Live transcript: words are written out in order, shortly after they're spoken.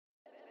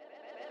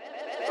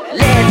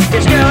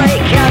Destroy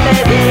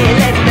comedy,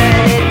 let's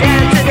burn it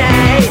down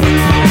tonight.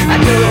 A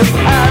tool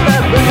of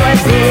a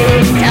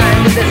bourgeoisie, time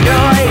to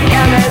destroy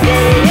comedy.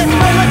 It's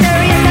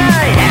voluntary at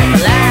night, at the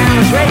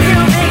lounge where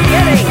you'll be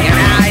getting your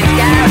eyes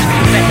gouged.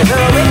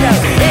 Festival window,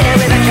 dinner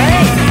with a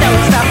train.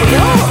 Don't stop with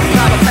your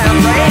trouble-found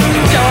brain.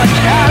 George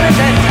Carlin's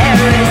a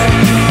terrorist,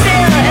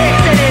 still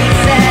exit in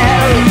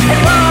cell. As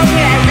long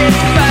as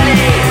it's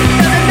funny,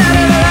 doesn't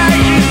matter the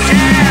lies you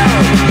tell.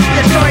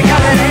 Destroy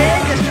comedy,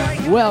 destroy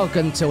comedy.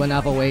 Welcome to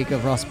another week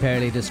of Ross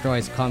Purdy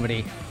Destroys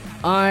Comedy.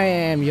 I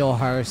am your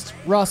host,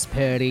 Ross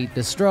Purdy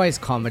Destroys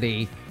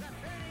Comedy.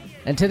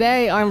 And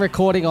today I'm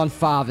recording on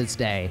Father's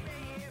Day.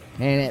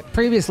 And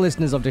previous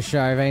listeners of the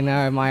show, they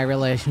know my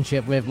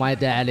relationship with my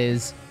dad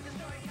is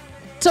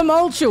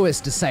tumultuous,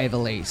 to say the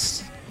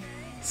least.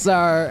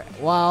 So,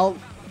 while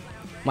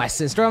my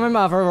sister and my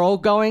mother are all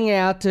going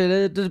out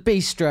to the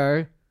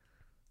bistro,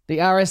 the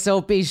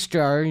RSL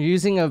bistro,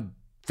 using a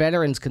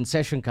veteran's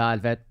concession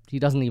card that he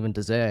doesn't even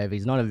deserve.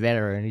 He's not a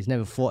veteran. He's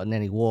never fought in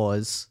any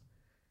wars.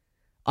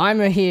 I'm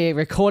here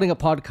recording a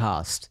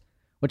podcast,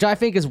 which I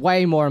think is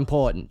way more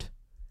important.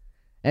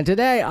 And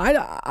today, I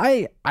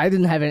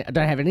don't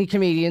have any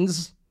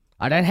comedians.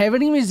 I don't have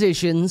any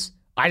musicians.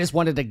 I just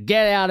wanted to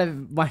get out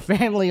of my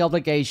family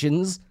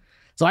obligations.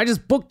 So I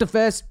just booked the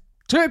first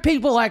two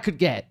people I could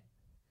get.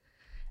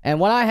 And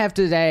what I have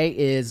today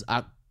is,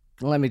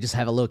 let me just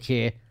have a look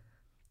here,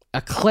 a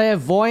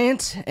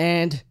clairvoyant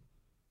and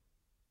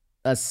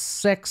a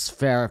sex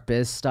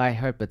therapist. I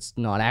hope it's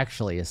not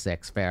actually a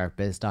sex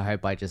therapist. I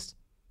hope I just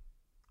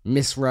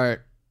miswrote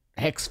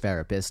hex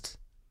therapist.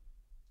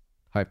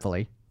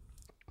 Hopefully.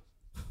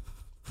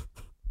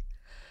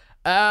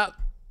 But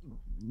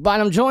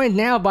I'm joined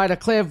now by the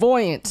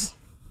clairvoyant.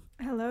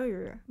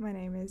 Hello, my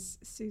name is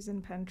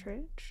Susan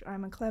Pentridge.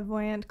 I'm a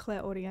clairvoyant,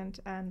 clairaudient,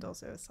 and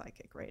also a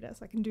psychic reader.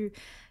 So I can do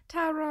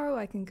tarot,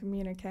 I can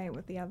communicate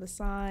with the other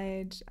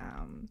side.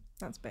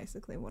 That's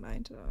basically what I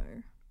do.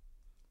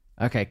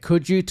 Okay,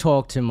 could you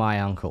talk to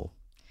my uncle?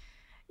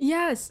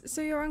 Yes,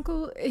 so your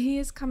uncle, he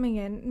is coming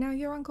in. Now,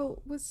 your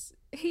uncle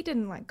he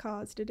didn't like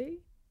cars, did he?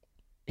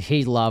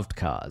 He loved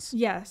cars.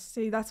 Yes,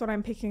 see, that's what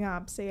I'm picking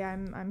up. See,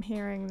 I'm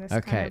hearing this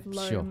kind of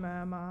low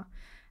murmur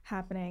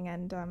happening,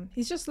 and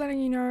he's just letting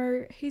you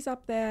know he's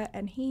up there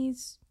and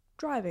he's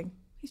driving.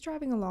 He's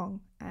driving along,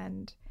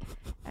 and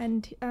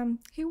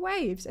he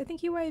waves. I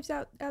think he waves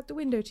out the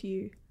window to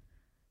you.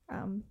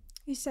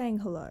 He's saying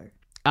hello.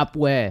 Up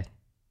where?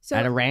 So,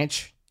 at a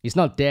ranch? He's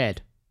not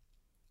dead.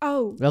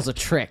 Oh. That was a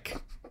trick.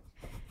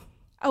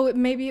 Oh,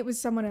 maybe it was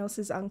someone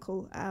else's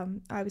uncle.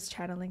 I was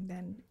channeling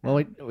then.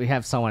 Well, we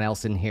have someone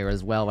else in here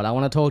as well, but I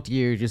want to talk to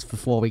you just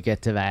before we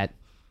get to that.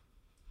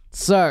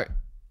 So,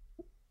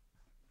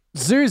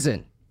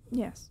 Susan.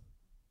 Yes.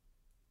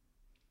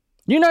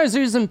 You know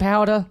Susan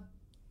Powder?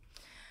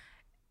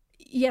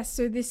 Yes,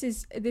 so this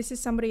is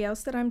somebody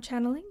else that I'm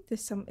channeling.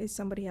 This is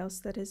somebody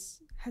else that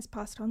has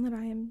passed on that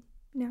I am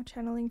now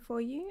channeling for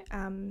you.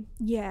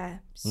 Yeah.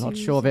 I'm not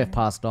sure they've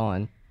passed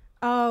on.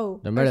 Oh.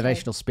 The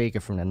motivational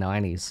speaker from the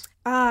 90s.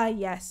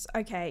 Yes.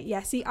 Okay.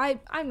 Yeah. See,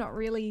 I'm not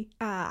really,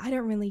 I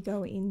don't really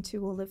go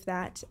into all of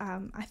that.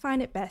 I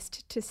find it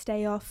best to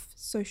stay off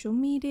social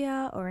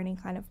media or any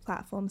kind of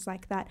platforms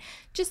like that,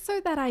 just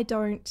so that I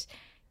don't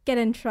get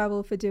in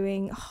trouble for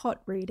doing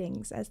hot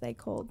readings, as they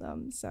call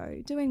them.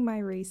 So doing my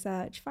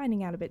research,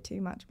 finding out a bit too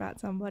much about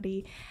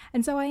somebody.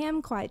 And so I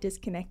am quite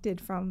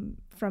disconnected from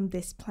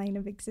this plane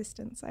of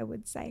existence, I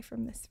would say,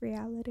 from this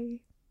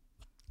reality.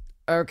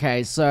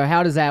 Okay, so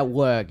how does that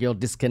work? You're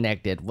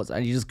disconnected.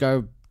 You just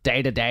go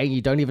day to day?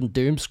 You don't even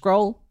doom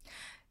scroll?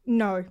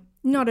 No,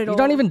 not at all. You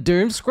don't even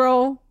doom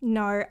scroll?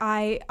 No,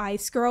 I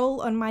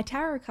scroll on my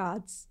tarot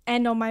cards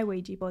and on my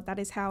Ouija board. That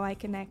is how I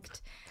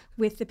connect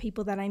with the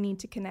people that I need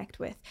to connect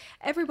with.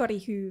 Everybody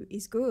who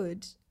is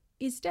good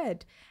is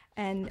dead.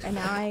 And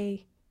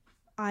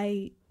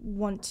I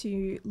want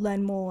to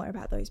learn more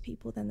about those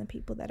people than the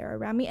people that are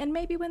around me. And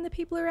maybe when the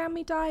people around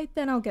me die,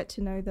 then I'll get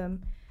to know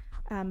them.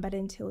 But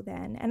until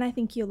then, and I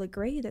think you'll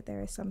agree that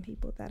there are some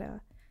people that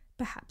are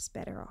perhaps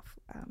better off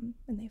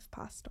when they've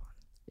passed on.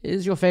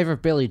 Is your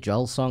favorite Billy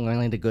Joel song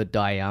Only the Good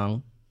Die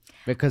Young?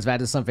 Because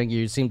that is something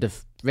you seem to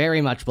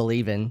very much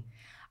believe in.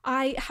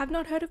 I have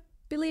not heard of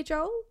Billy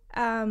Joel,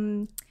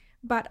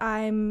 but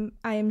I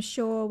am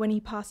sure when he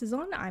passes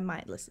on, I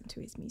might listen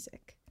to his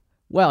music.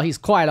 Well, he's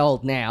quite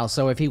old now,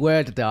 so if he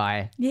were to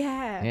die...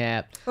 Yeah.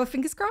 Yeah. Well,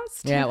 fingers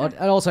crossed. Yeah, well,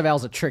 and also that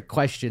was a trick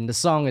question. The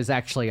song is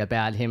actually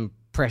about him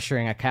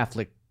pressuring a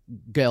Catholic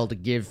girl to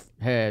give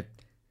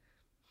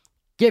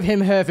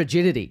him her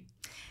virginity.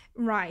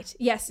 Right.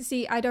 Yes.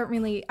 See, I don't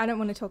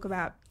want to talk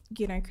about,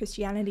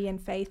 Christianity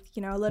and faith.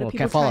 A lot of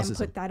people try and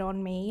put that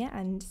on me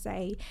and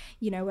say,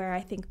 where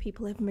I think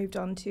people have moved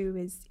on to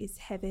is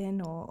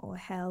heaven or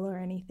hell or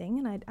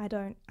anything. And I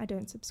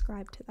don't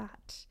subscribe to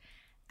that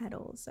at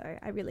all. So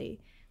I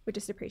really would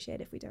just appreciate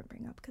if we don't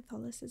bring up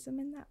Catholicism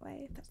in that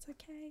way, if that's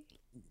okay.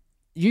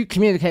 You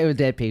communicate with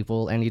dead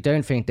people and you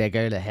don't think they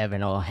go to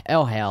heaven or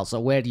hell, so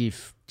where do you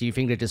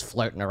think they're just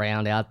floating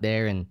around out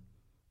there in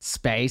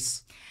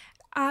space?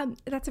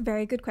 That's a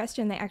very good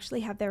question. They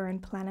actually have their own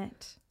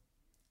planet.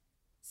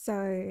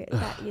 So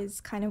that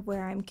is kind of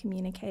where I'm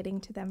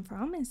communicating to them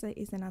from, is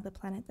another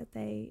planet that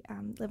they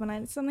live on.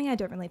 And it's something I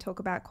don't really talk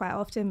about quite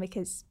often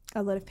because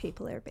a lot of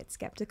people are a bit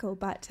skeptical.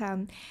 But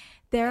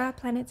there are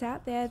planets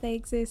out there, they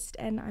exist,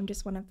 and I'm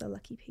just one of the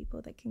lucky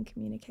people that can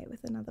communicate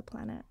with another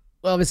planet.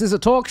 Well, this is a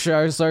talk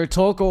show, so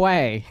talk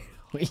away.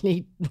 We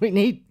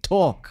need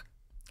talk.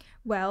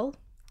 Well,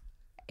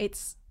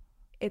 it's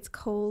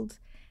called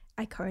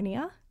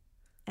Iconia,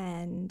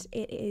 and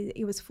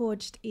it was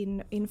forged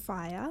in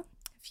fire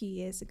a few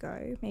years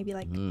ago, maybe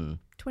like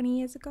 20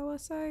 years ago or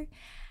so.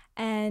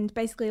 And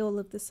basically all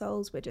of the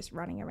souls were just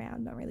running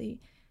around, not really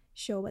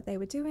sure what they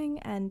were doing.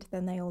 And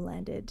then they all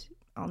landed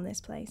on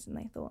this place and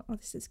they thought, oh,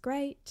 this is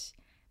great.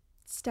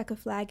 Stuck a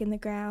flag in the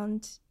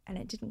ground and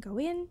it didn't go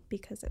in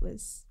because it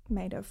was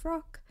made of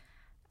rock.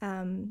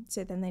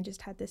 So then they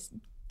just had this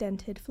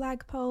dented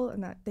flagpole,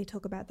 and that they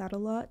talk about that a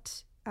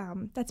lot.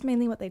 That's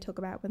mainly what they talk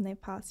about when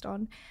they've passed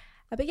on.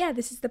 But yeah,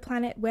 this is the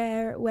planet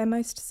where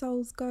most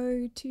souls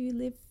go to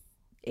live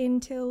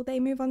until they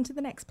move on to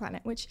the next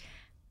planet, which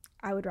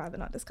I would rather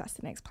not discuss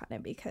the next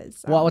planet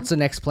because... What's the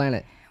next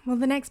planet? Well,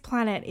 the next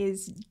planet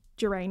is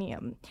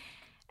Geranium.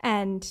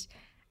 And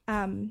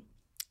an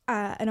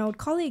old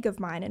colleague of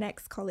mine, an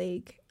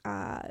ex-colleague,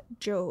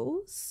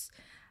 Jules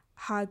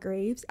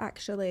Hargreaves,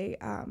 actually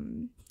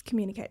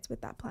communicates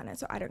with that planet.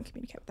 So I don't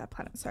communicate with that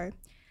planet. So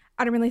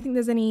I don't really think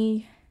there's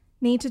any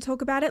need to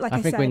talk about it. Like I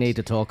said, I think we need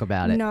to talk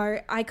about it. No,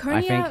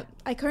 Iconia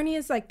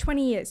is like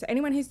 20 years. So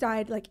anyone who's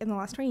died like in the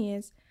last 20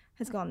 years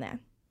has gone there.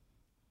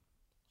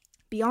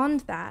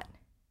 Beyond that,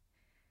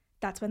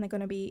 that's when they're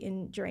going to be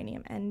in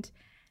Geranium. And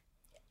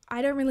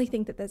I don't really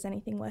think that there's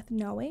anything worth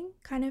knowing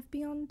kind of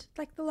beyond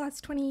like the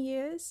last 20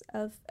 years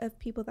of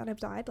people that have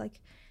died,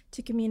 like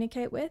to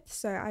communicate with.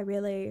 So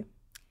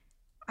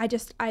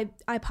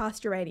I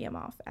passed Geranium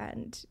off,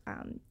 and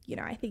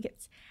I think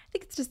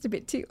it's just a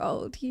bit too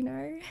old,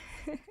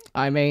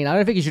 I mean, I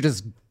don't think you should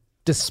just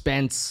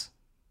dispense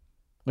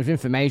with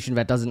information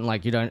that doesn't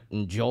you don't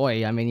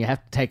enjoy. I mean, you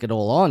have to take it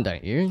all on,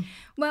 don't you?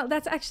 Well,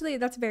 that's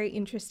very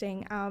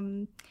interesting.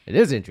 It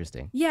is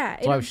interesting. Yeah.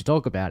 That's why we should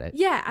talk about it.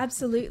 Yeah,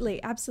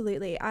 absolutely.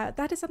 Absolutely.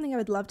 That is something I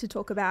would love to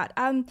talk about.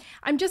 I'm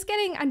just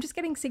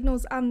getting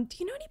signals. Do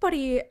you know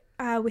anybody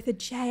with a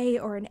J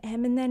or an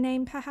M in their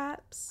name,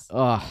 perhaps?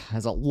 Oh,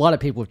 there's a lot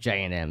of people with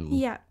J and M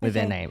with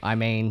their name. I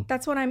mean,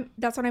 that's what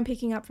I'm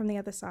picking up from the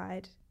other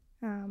side.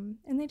 And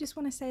they just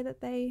want to say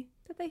that they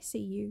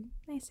see you.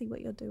 They see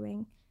what you're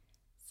doing.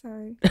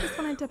 So just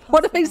wanted to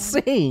what are they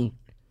seeing?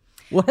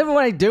 What am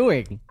I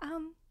doing?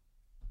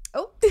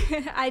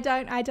 I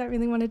don't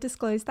really want to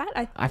disclose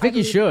that. I think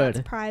you should.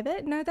 That's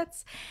private. No,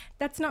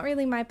 that's not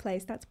really my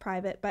place. That's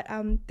private. But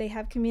they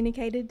have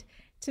communicated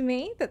to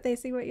me that they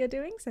see what you're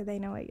doing, so they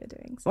know what you're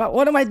doing. So.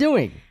 What am I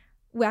doing?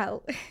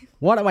 Well,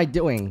 what am I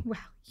doing?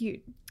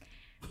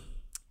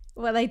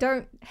 Well, they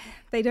don't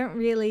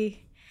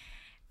really.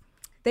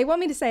 They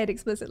want me to say it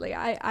explicitly.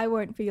 I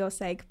won't for your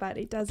sake, but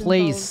it does.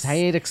 Please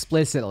say it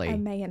explicitly. A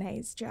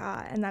mayonnaise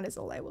jar, and that is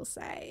all I will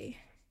say.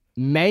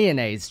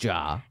 Mayonnaise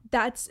jar.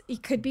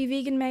 It could be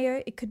vegan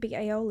mayo. It could be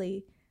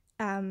aioli.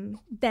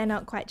 They're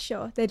not quite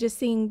sure. They're just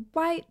seeing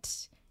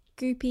white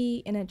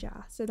goopy in a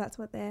jar. So that's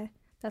what they're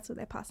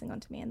passing on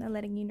to me, and they're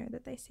letting you know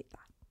that they see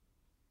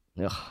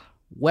that. Ugh.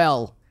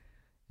 Well,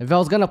 if I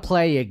was gonna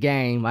play a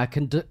game, I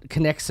can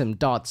connect some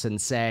dots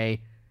and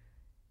say,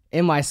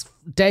 in my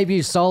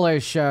debut solo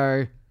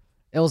show,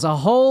 it was a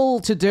whole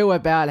to-do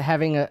about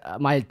having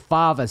my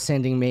father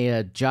sending me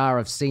a jar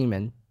of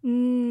semen.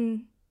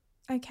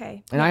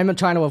 Okay. And I'm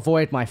trying to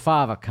avoid my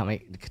father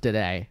coming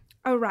today.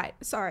 Oh, right.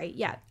 Sorry.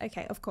 Yeah.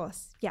 Okay. Of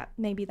course. Yeah.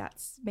 Maybe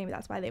that's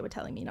why they were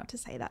telling me not to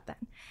say that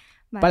then.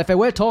 But if they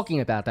were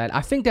talking about that,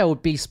 I think they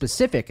would be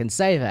specific and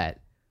say that.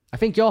 I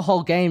think your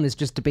whole game is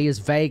just to be as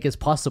vague as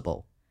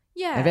possible.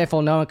 Yeah. And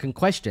therefore no one can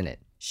question it.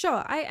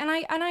 Sure.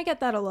 I get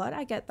that a lot.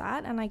 I get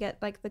that. And I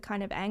get like the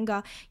kind of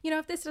anger.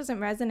 If this doesn't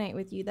resonate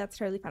with you, that's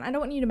totally fine. I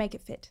don't want you to make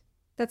it fit.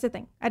 That's the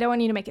thing. I don't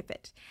want you to make it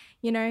fit,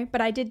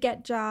 but I did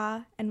get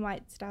jar and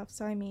white stuff.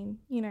 So I mean,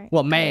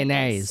 Well,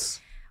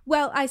 mayonnaise.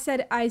 Well, I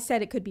said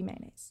it could be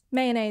mayonnaise.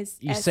 Mayonnaise.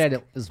 You said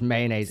it was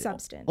mayonnaise.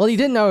 Substance. Well, you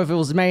didn't know if it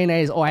was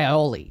mayonnaise or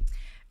aioli.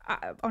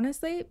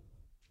 Honestly,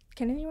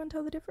 can anyone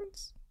tell the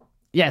difference?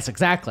 Yes,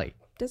 exactly.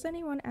 Does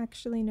anyone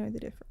actually know the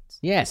difference?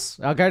 Yes.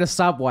 I'll go to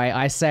Subway.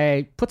 I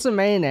say, put some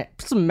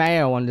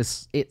mayo on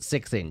this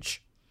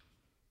 6-inch.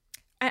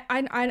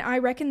 I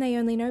reckon they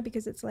only know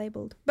because it's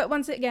labeled. But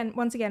once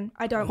again,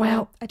 I don't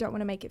want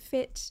to make it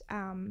fit.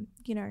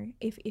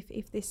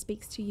 If this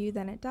speaks to you,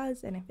 then it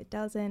does, and if it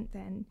doesn't,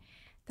 then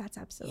that's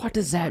absolutely. What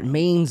does that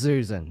mean,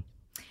 Susan?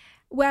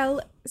 Well,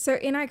 so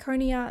in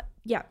Iconia,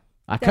 yeah.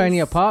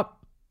 Iconia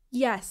pop?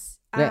 Yes.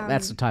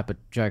 That's the type of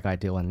joke I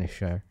do on this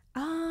show.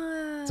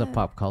 It's a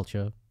pop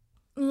culture.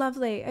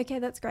 Lovely. Okay,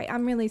 that's great.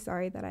 I'm really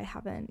sorry that I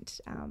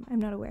haven't. I'm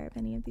not aware of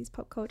any of these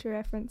pop culture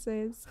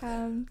references.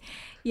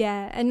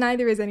 Yeah, and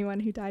neither is anyone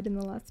who died in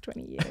the last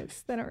 20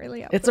 years. They're not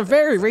really up. It's a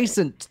very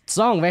recent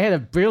song. They had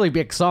a really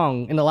big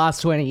song in the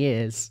last 20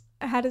 years.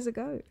 How does it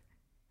go?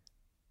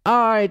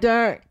 I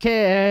don't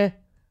care.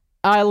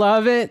 I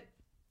love it.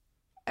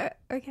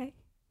 Okay.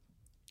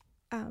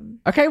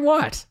 Okay,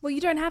 what? Well, you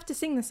don't have to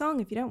sing the song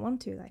if you don't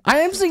want to. Like, I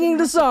am singing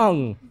the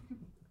song.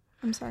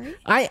 I'm sorry.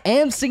 I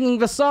am singing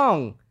the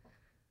song.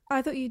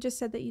 I thought you just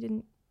said that you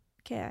didn't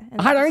care.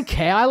 And I that's- don't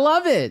care. I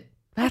love it.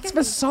 That's Okay.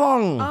 the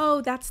song.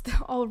 Oh, that's the.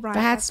 Oh, right.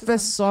 That's the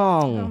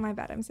song. Oh, song. my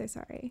bad. I'm so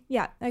sorry.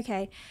 Yeah.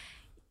 Okay.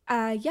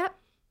 Yep.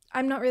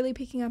 I'm not really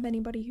picking up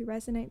anybody who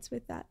resonates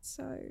with that.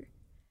 So,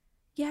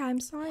 yeah, I'm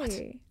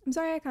sorry. I'm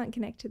sorry I can't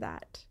connect to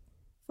that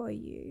for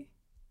you.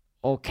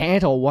 Or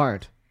can't or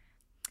won't.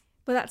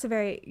 Well, that's a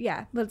very,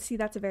 yeah. Well, see,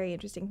 that's a very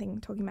interesting thing,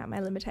 talking about my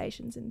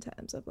limitations in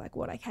terms of like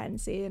what I can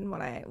see and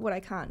what I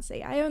can't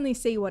see. I only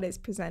see what is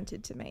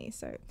presented to me.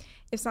 So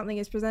if something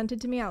is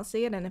presented to me, I'll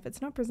see it. And if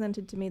it's not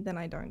presented to me, then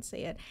I don't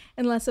see it.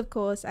 Unless, of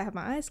course, I have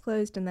my eyes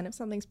closed. And then if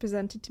something's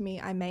presented to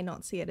me, I may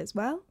not see it as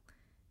well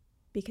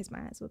because my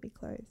eyes will be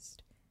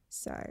closed.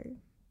 So,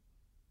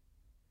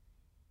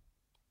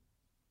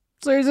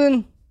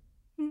 Susan,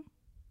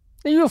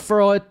 are you a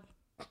fraud?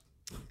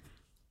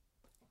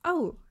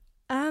 oh,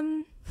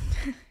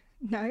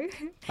 no.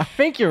 I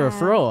think you're a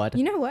fraud.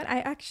 You know what? I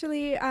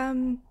actually, I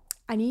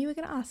knew you were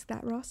going to ask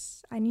that,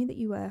 Ross. I knew that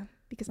you were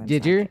because I'm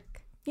Did you?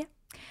 psychic. Yeah.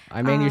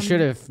 I mean, you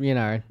should have,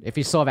 if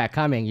you saw that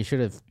coming, you should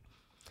have.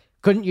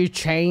 Couldn't you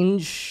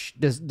change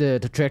the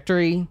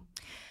trajectory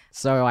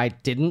so I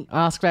didn't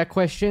ask that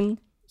question?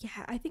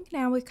 Yeah, I think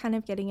now we're kind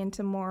of getting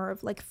into more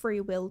of like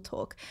free will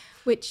talk,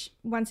 which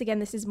once again,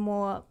 this is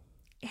more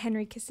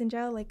Henry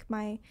Kissinger, like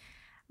my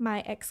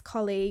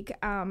ex-colleague,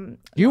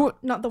 You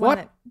not the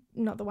what?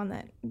 one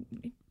that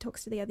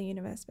talks to the other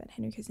universe, but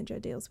Henry Kissinger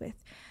deals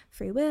with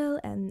free will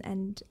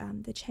and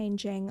the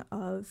changing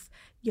of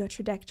your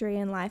trajectory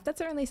in life. That's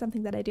not really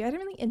something that I do. I don't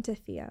really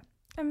interfere.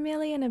 I'm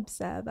merely an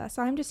observer.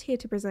 So I'm just here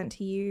to present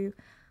to you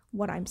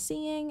what I'm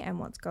seeing and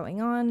what's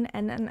going on,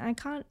 and I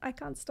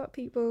can't stop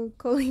people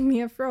calling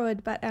me a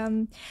fraud, but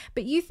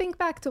you think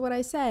back to what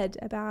I said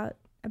about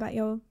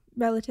your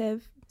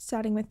relative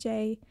starting with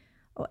J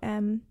or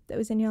M that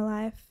was in your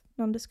life,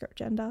 nondescript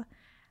gender,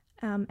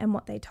 and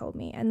what they told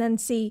me, and then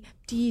see,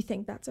 do you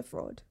think that's a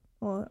fraud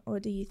or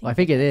do you think I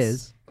think it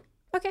is.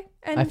 okay?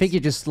 And I think you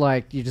just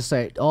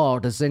say, oh,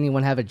 does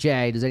anyone have a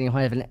J? Does anyone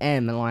have an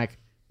M? And like,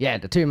 yeah,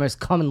 the two most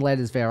common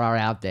letters there are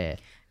out there.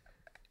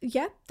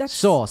 yeah, that's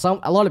Sure,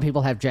 a lot of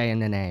people have J in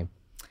their name.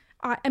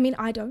 I mean,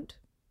 I don't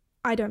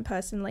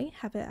personally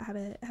have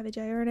a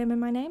J or an M in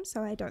my name,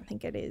 so I don't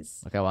think it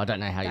is. Okay, well, I don't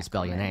know how you That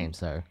spell your common. name,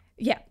 so.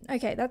 Yeah,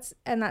 okay, that's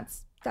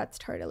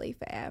totally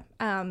fair.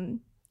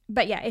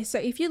 But yeah, so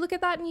if you look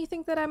at that and you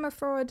think that I'm a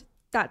fraud,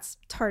 that's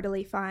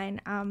totally fine.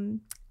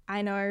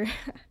 I know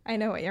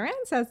what your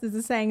ancestors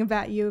are saying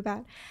about you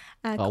about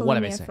calling what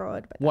are me they a saying?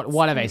 fraud. But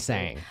What are they that's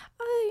saying?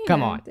 Oh, you Come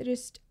know, on. they're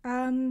just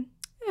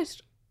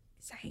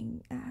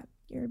saying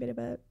you're a bit of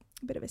a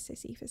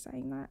sissy for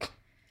saying that.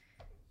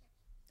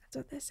 That's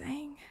what they're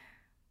saying.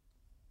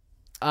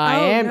 I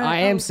Oh, am no,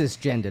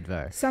 cisgendered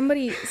though.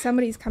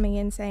 Somebody's coming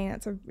in saying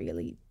that's a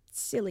really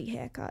silly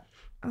haircut.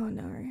 Oh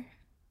no.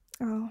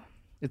 Oh,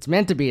 It's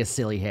meant to be a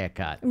silly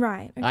haircut.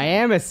 right. Okay. I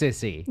am a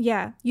sissy.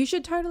 Yeah, you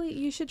should try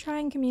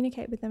and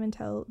communicate with them and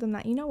tell them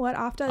that, you know what,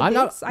 after I'm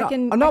this, not I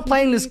can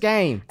playing give this you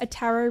game. a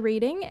tarot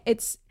reading.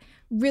 It's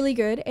really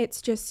good.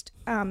 It's just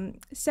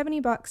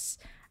 $70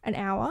 an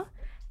hour,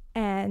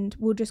 and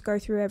we'll just go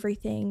through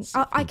everything.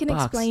 I can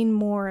 $70. explain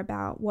more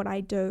about what I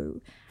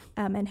do,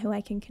 and who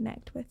I can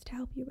connect with to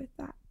help you with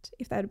that,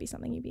 if that would be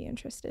something you'd be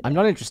interested I'm in.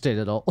 not interested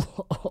at all.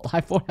 I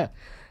thought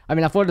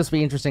this would be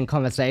an interesting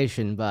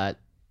conversation, but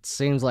it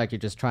seems like you're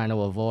just trying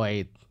to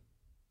avoid.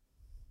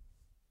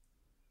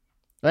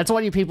 That's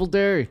what you people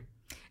do.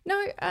 No,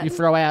 You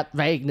throw out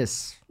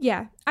vagueness.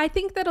 yeah, I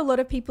think that a lot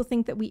of people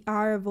think that we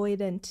are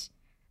avoidant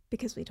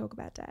because we talk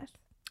about death,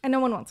 and no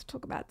one wants to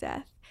talk about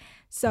death.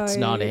 So That's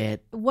not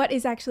it. What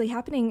is actually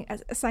happening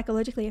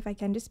psychologically, if I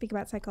can just speak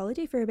about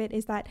psychology for a bit,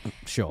 is that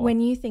Sure.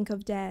 when you think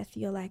of death,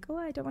 you're like, oh,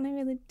 I don't want to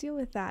really deal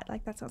with that.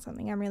 Like, that's not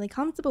something I'm really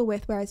comfortable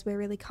with, whereas we're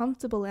really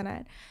comfortable in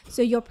it.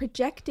 So you're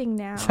projecting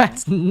now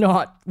That's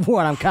not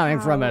what I'm coming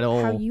from at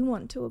all. how you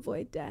want to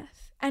avoid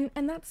death. And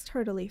that's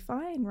totally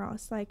fine,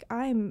 Ross. Like,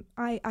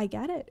 I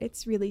get it.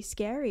 It's really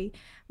scary.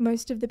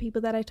 Most of the people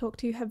that I talk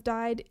to have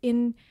died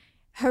in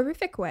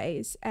horrific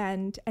ways,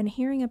 and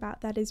hearing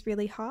about that is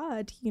really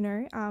hard.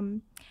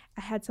 I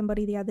had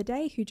somebody the other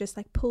day who just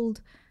like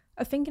pulled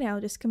a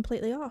fingernail just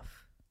completely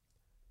off.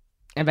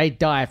 And they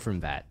die from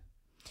that.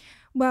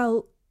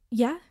 Well,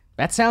 yeah,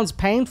 That sounds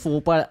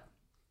painful, but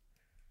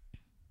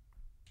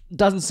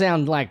doesn't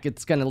sound like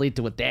it's going to lead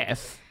to a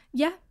death.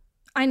 yeah,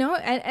 I know.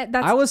 And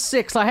that's I was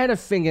 6. I had a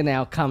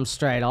fingernail come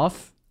straight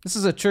off. This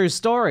is a true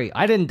story.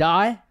 I didn't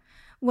die.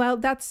 well,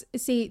 that's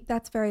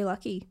very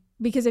lucky.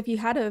 Because if you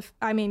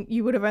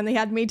you would have only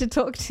had me to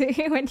talk to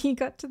when you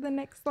got to the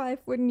next life,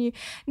 wouldn't you?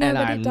 No, And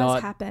but I'm it does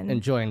not happen.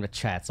 enjoying the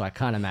chat, so I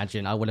can't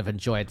imagine I would have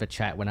enjoyed the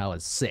chat when I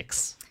was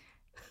 6.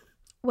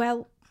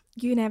 Well,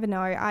 you never know.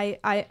 I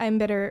am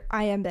better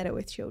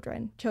with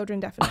children.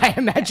 Children definitely. I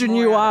imagine get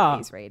more you out of are.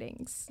 these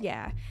readings.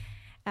 Yeah.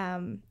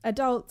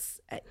 Adults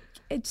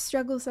it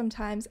struggles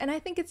sometimes, and I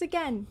think it's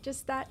again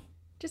just that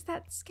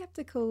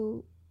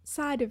skeptical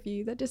side of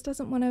you that just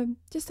doesn't want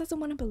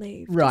to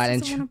believe, Right, just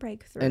and doesn't want to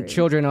break through. And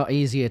children are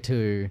easier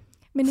to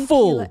Manipulate.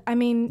 fool. I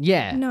mean,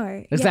 Yeah,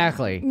 no,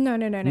 exactly. yeah.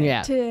 No.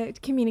 Yeah. To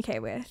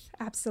communicate with,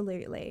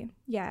 absolutely,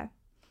 yeah.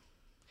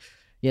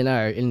 You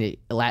know, in the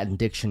Latin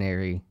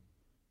dictionary,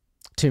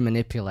 to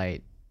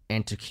manipulate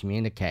and to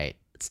communicate,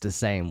 it's the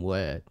same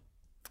word.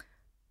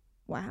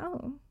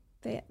 Wow,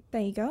 there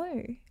you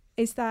go.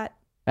 Is that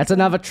That's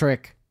another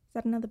trick.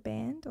 another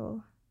band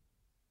or?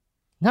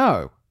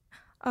 No,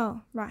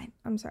 Oh, right.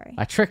 I'm sorry.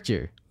 I tricked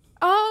you.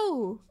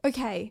 Oh,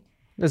 okay.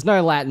 There's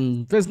no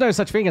Latin. There's no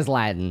such thing as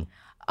Latin.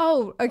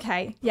 Oh,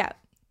 okay. Yeah.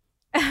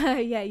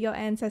 Yeah, your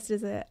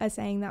ancestors are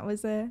saying that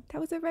was a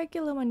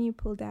regular one you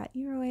pulled out.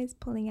 You're always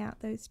pulling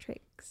out those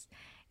tricks.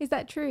 Is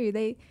that true?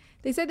 They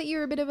said that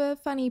you're a bit of a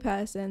funny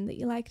person, that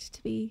you liked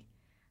to be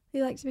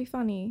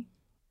funny.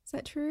 Is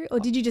that true? Or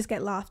did you just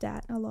get laughed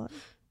at a lot?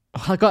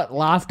 I got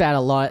laughed at a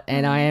lot,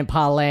 and I am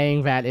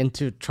parlaying that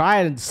into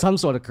trying some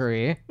sort of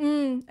career.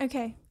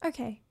 Okay.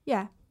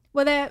 Yeah.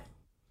 Well,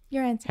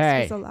 your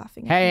ancestors are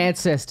laughing at Hey, you.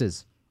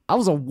 ancestors. I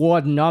was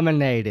award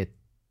nominated.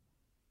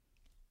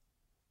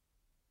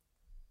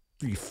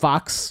 You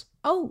fucks.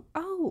 Oh,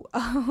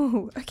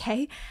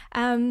 okay.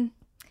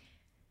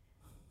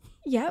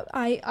 Yeah,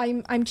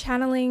 I'm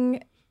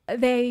channeling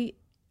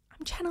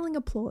I'm channeling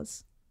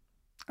applause.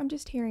 I'm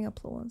just hearing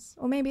applause.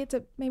 Or maybe it's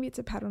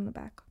a pat on the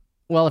back.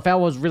 Well, if that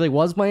really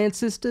was my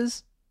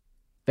ancestors,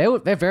 they're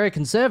very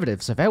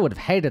conservative, so they would have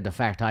hated the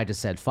fact I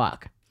just said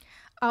fuck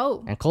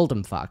Oh, and called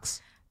them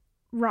fucks.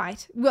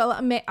 right. Well,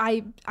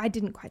 I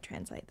didn't quite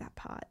translate that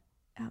part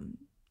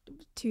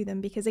to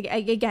them because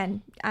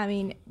again, I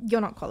mean,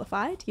 you're not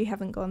qualified. You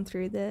haven't gone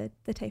through the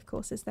TAFE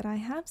courses that I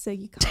have, so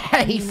you can't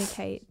TAFE.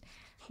 communicate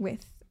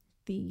with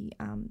the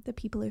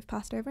people who've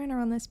passed over and are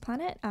on this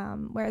planet.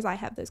 Whereas I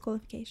have those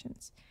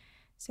qualifications,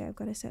 so I've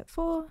got a Cert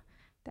 4.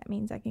 That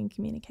means I can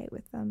communicate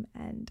with them,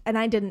 and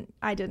I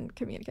didn't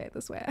communicate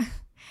this way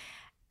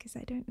because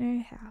I don't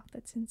know how.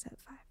 That's in Cert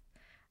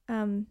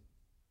 5.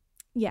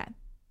 Yeah,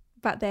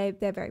 but they're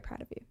very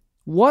proud of you.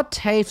 What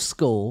TAFE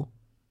school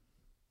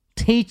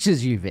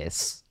teaches you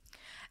this?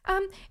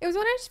 It was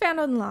one I just found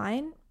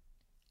online.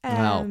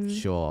 Oh,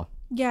 sure.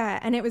 Yeah,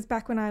 and it was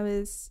back when I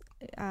was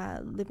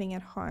living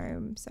at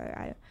home, so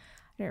I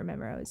don't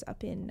remember. I was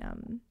up in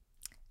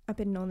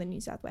northern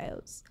New South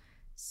Wales,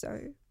 so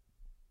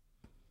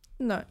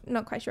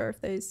not quite sure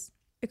if those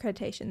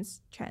accreditations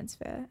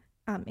transfer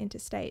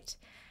interstate,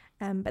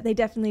 but they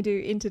definitely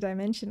do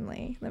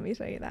interdimensionally. Let me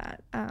tell you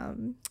that.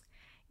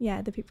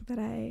 Yeah, the people that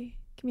I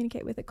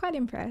communicate with are quite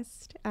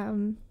impressed.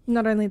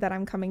 Not only that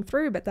I'm coming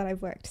through, but that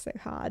I've worked so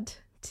hard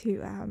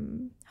to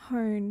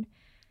hone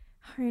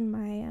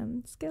my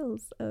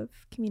skills of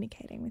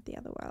communicating with the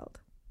other world.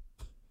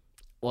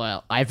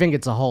 Well, I think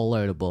it's a whole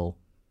load of bull.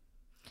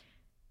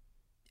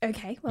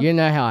 Okay, well, You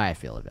know how I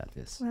feel about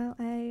this. well,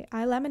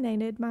 I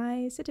laminated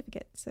my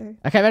certificate, so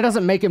Okay, that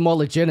doesn't make it more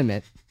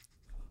legitimate.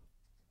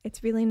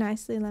 it's really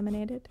nicely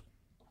laminated.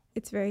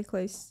 It's very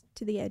close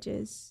to the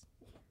edges.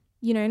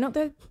 You know, not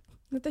the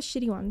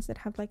shitty ones that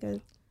have like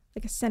a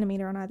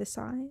centimeter on either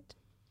side.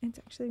 It's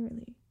actually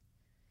really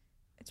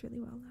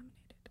well laminated.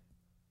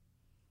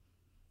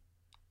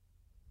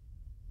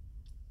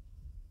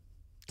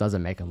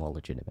 Doesn't make it more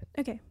legitimate.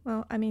 Okay,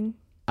 well, I mean,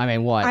 I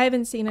mean, what? I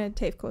haven't seen a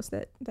TAFE course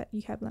that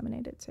you have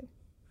laminated, so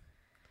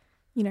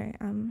you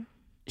know,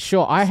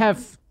 Sure, I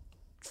have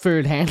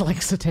food handling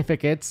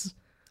certificates.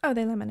 oh,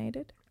 they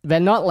laminated. They're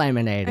not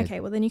laminated. Okay,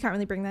 well then you can't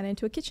really bring that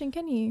into a kitchen,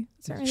 can you?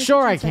 It's not really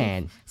Sure I kitchen safe.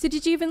 can. So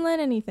did you even learn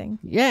anything?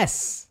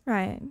 Yes.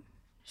 Right.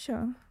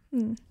 Sure.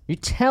 You're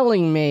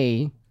telling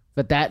me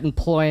that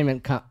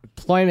employment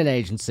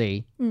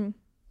agency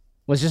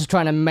was just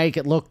trying to make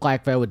it look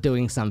like they were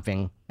doing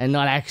something and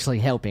not actually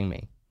helping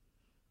me.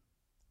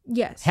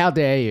 Yes. How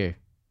dare you?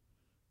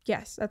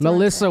 Yes. That's what I'm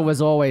Melissa saying.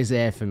 was always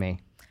there for me.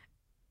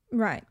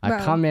 Right. I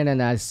well, come in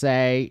and I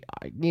say,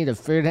 I need a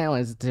food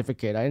handling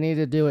certificate. I need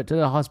to do it to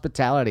the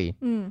hospitality.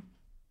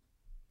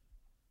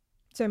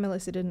 So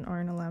Melissa didn't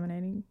own a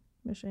laminating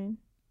machine.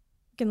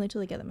 You can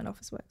literally get them at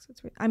Officeworks.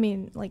 It's I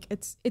mean, like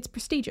it's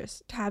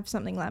prestigious to have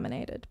something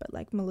laminated, but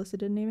like Melissa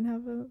didn't even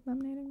have a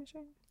laminating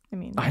machine. I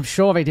mean, I'm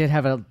sure they did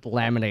have a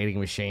laminating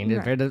machine.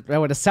 Right. They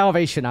were the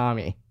Salvation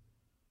Army.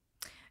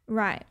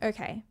 right.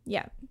 Okay.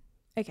 Yeah.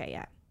 Okay.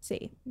 Yeah.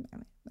 See,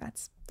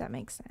 that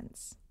makes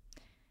sense.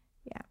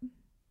 Yeah.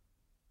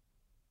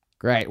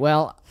 Great.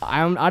 Well,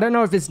 I don't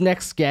know if this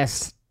next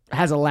guest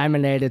has a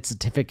laminated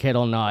certificate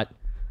or not.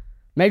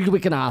 Maybe we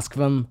can ask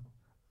them.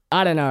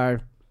 I don't know.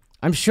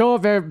 I'm sure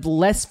they're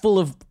less full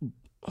of...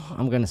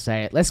 I'm going to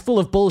say it. Less full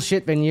of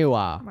bullshit than you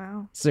are,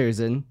 Wow.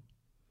 Susan.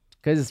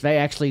 Because they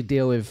actually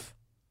deal with,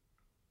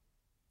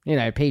 you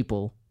know,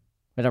 people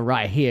that are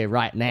right here,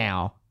 right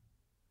now.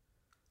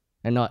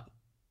 And not,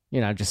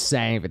 you know, just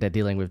saying that they're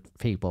dealing with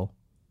people.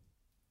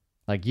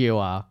 Like you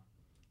are.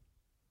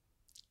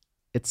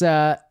 It's,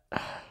 God,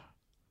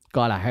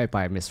 I hope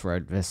I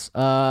miswrote this.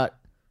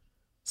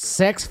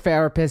 sex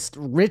therapist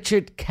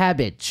Richard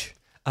Cabbage.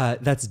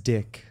 That's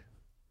Dick.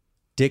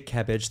 Dick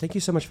Cabbage. Thank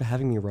you so much for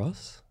having me,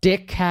 Ross.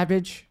 Dick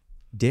Cabbage?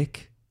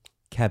 Dick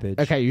Cabbage.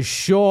 Okay, you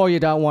sure you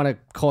don't want to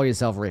call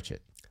yourself Richard?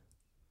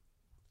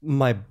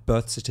 My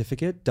birth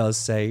certificate does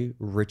say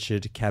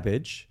Richard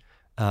Cabbage.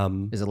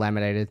 Is it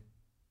laminated?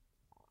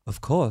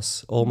 Of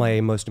course, all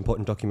my most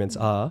important documents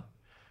are.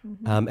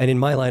 And in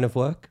my line of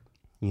work,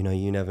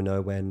 you never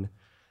know when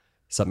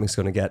something's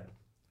going to get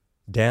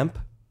damp.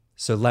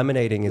 So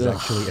laminating is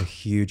actually a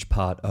huge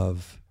part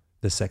of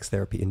the sex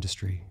therapy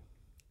industry.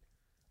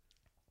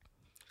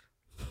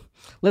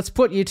 Let's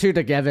put you two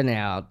together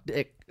now,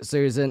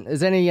 Susan.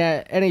 Is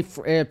any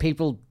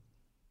people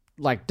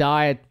like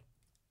died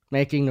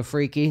making the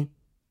freaky?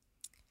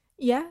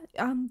 Yeah,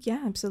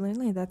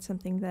 absolutely. That's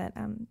something that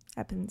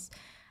happens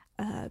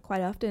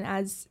quite often,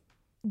 as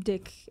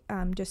Dick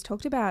just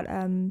talked about.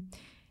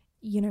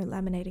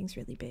 Laminating's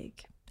really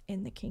big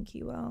in the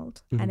kinky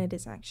world, and it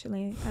is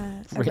actually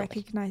a Really?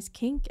 recognized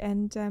kink.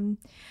 And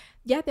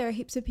there are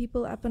heaps of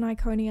people up in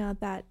Iconia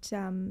that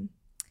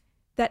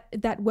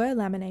that were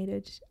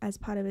laminated as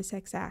part of a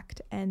sex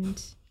act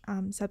and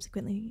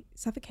subsequently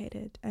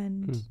suffocated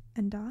and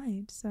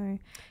died. So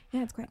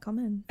yeah, it's quite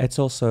common. It's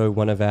also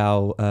one of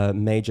our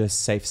major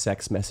safe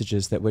sex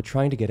messages that we're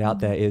trying to get out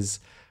there is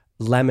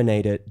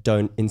laminate it,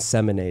 don't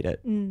inseminate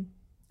it.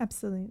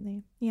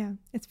 Absolutely. Yeah,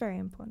 it's very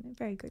important.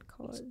 Very good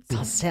cause.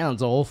 That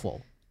sounds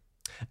awful.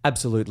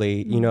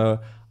 Absolutely.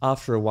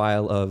 After a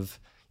while of,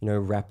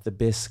 wrap the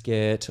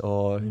biscuit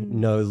or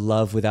no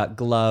love without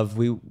glove,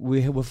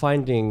 we're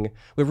finding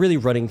we're really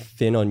running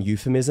thin on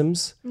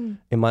euphemisms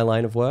in my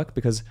line of work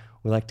because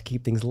we like to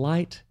keep things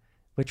light.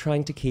 We're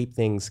trying to keep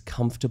things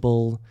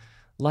comfortable,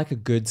 like a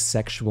good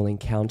sexual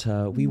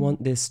encounter. We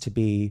want this to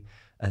be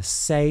a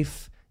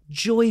safe,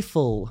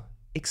 joyful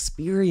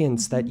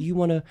experience that you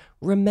want to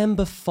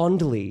remember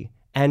fondly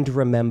and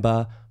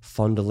remember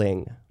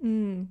fondling.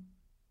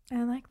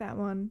 I like that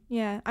one.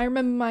 Yeah, I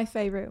remember my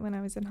favorite when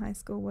I was in high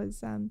school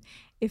was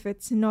if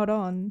it's not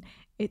on,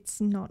 it's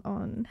not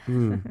on.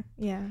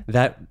 Yeah.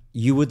 That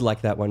you would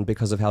like that one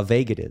because of how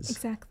vague it is.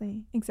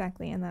 Exactly.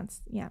 And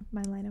that's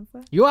my line of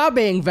work. You are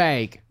being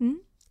vague.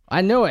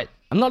 I knew it.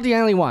 I'm not the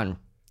only one.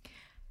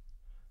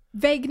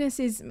 Vagueness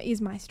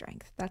is my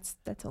strength. That's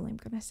all I'm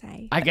gonna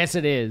say. I guess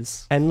it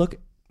is. And look,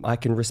 I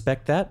can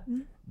respect that.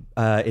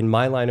 In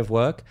my line of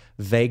work,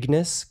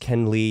 vagueness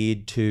can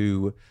lead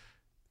to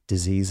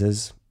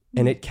diseases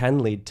and it can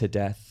lead to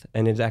death.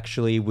 And it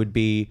actually would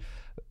be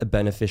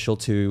beneficial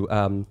to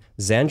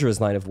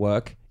Xandra's line of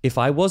work if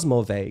I was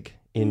more vague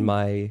in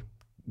my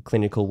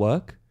clinical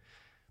work,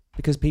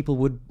 because people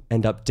would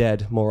end up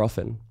dead more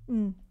often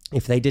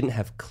if they didn't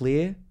have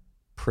clear,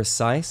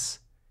 precise,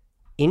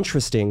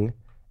 interesting,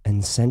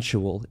 and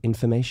sensual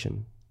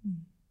information.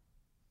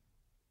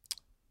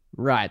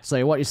 Right,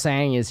 so what you're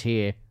saying is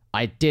here,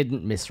 I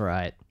didn't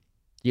miswrite.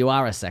 You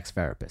are a sex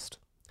therapist.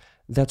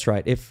 That's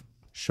right. If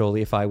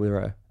I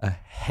were a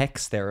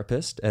hex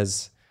therapist,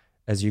 as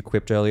you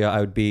quipped earlier,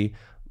 I would be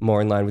more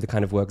in line with the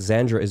kind of work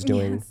Xandra is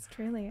doing. Yes,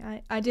 truly.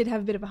 I did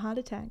have a bit of a heart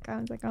attack. I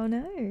was like, oh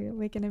no,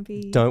 we're going to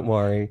be... Don't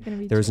worry.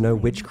 There is no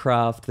joining.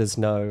 witchcraft. There's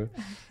no,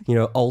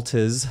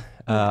 altars,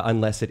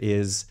 unless it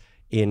is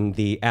in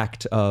the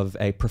act of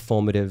a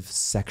performative,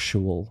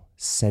 sexual,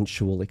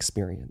 sensual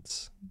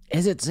experience.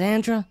 Is it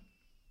Xandra?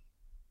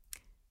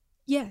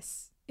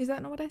 Yes. Is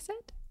that not what I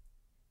said?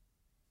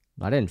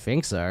 I didn't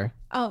think so.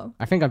 Oh,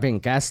 I think I'm being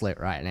gaslit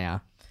right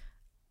now.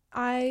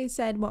 I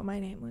said what my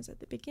name was at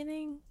the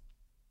beginning.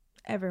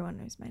 Everyone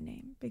knows my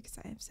name because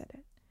I have said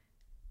it.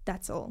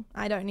 That's all.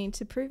 I don't need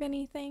to prove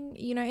anything.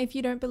 If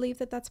you don't believe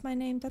that that's my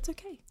name, that's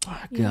okay.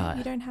 Oh, You know, God.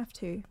 you don't have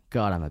to.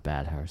 God, I'm a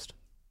bad host.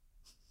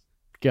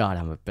 God,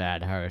 I'm a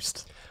bad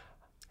host.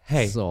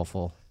 Hey, It's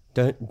awful.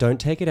 don't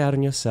take it out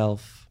on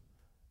yourself.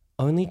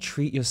 Only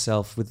treat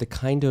yourself with the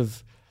kind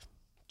of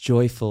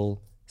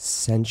joyful,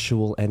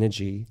 sensual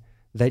energy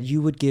that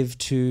you would give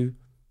to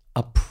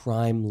a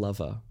prime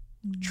lover.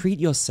 Treat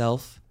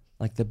yourself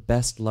like the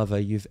best lover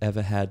you've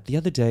ever had. The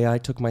other day, I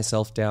took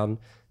myself down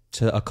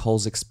to a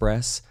Coles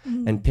Express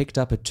and picked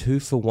up a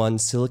 2-for-1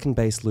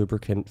 silicone-based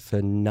lubricant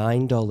for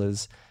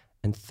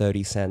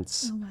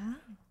 $9.30. Oh, wow.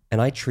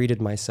 And I treated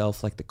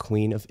myself like the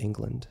Queen of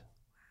England.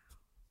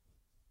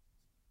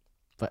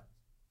 But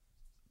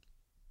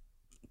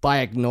by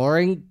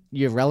ignoring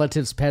your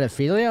relative's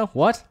pedophilia?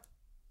 What?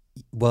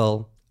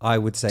 Well, I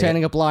would say...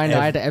 Turning a blind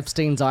eye to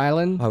Epstein's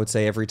Island? I would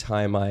say every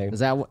time I Is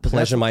that what pleasure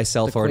that's what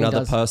myself the or Queen another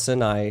does?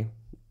 person, I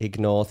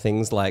ignore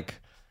things like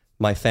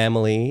my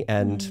family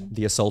and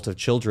the assault of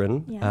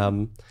children. Yeah.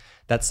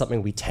 That's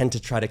something we tend to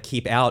try to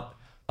keep out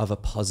of a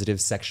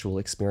positive sexual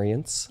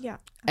experience. Yeah.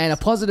 And a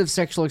positive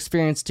sexual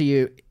experience to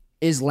you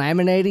is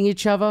laminating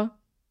each other?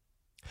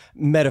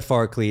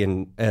 Metaphorically,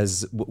 and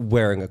as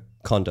wearing a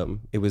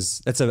condom.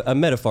 It's a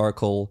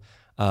metaphorical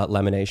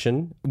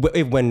lamination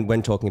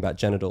when talking about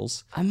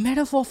genitals. A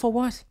metaphor for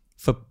what?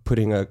 For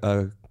putting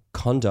a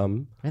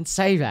condom. And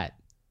say that.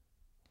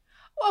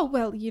 Oh,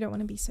 well, you don't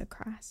want to be so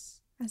crass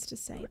as to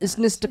say.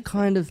 Isn't this the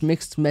kind of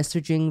mixed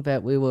messaging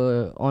that we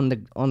were on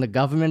the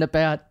government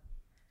about?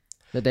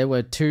 That they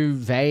were too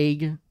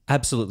vague?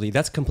 Absolutely,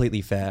 that's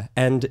completely fair.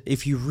 And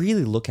if you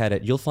really look at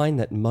it, you'll find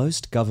that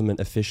most government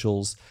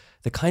officials,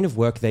 the kind of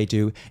work they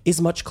do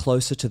is much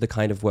closer to the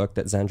kind of work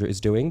that Xandra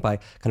is doing by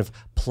kind of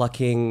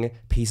plucking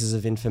pieces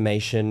of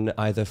information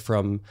either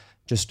from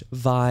just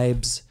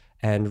vibes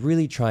and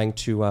really trying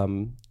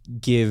to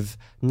give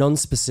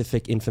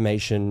non-specific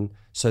information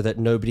so that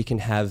nobody can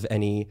have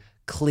any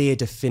clear,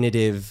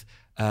 definitive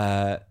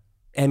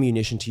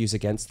ammunition to use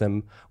against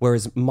them.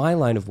 Whereas my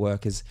line of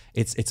work is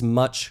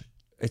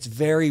it's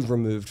very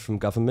removed from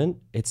government.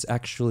 It's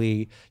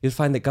actually, you'll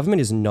find that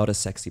government is not a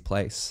sexy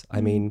place.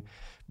 I mean,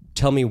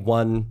 tell me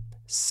one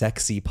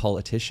sexy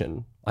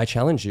politician. I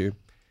challenge you.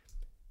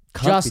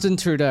 Justin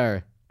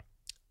Trudeau.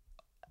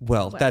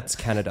 Well, that's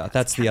Canada.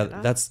 That's the other.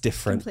 That's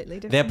different. Completely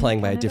different. They're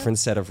playing by a Canada. different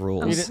set of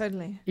rules. Oh,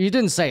 totally. You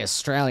didn't say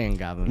Australian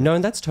government. No,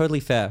 and that's totally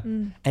fair.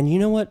 And you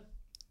know what?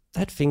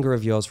 That finger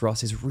of yours,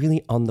 Ross, is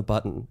really on the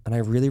button. And I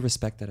really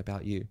respect that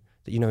about you.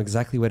 That you know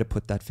exactly where to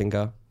put that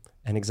finger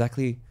and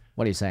exactly.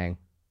 What are you saying?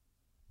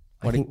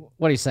 I think,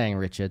 What are you saying,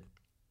 Richard?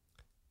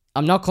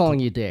 I'm not calling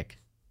you Dick.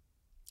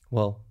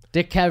 well,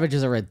 Dick Cabbage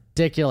is a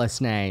ridiculous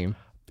name.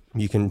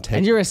 you can take.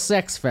 And you're a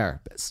sex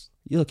therapist.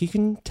 Look, you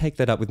can take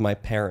that up with my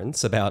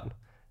parents about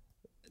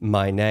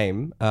my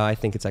name. I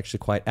think it's actually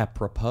quite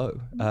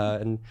apropos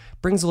and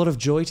brings a lot of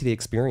joy to the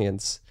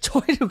experience. Joy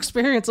to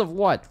experience of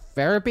what?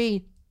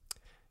 Therapy?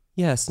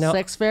 Yes. Now,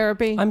 Sex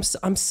therapy? I'm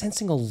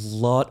sensing a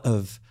lot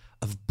of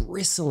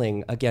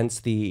bristling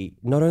against the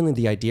not only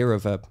the idea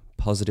of a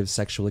positive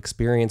sexual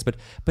experience, but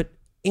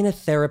in a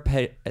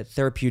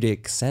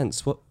therapeutic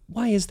sense.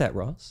 Why is that,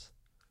 Ross?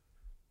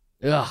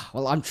 Ugh,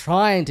 well, I'm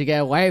trying to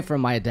get away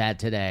from my dad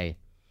today.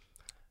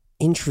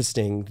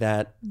 Interesting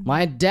that.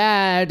 My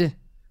dad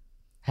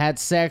had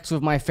sex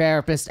with my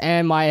therapist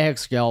and my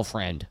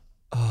ex-girlfriend.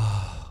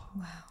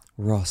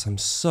 Ross, I'm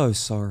so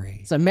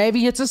sorry. So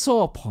maybe it's a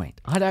sore point.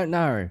 I don't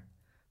know.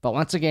 But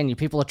once again, you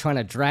people are trying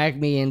to drag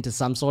me into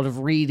some sort of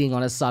reading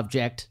on a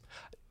subject.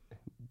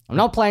 I'm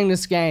not playing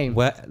this game.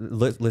 Well,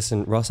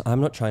 listen, Ross, I'm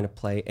not trying to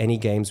play any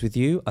games with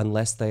you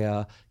unless they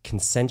are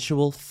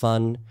consensual,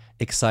 fun,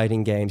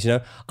 exciting games. You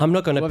know, I'm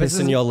not going to Well, piss this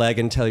in isn't- your leg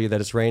and tell you that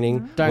it's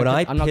raining. Don't- When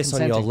I I'm not piss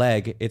on your consenting.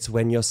 leg, it's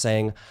when you're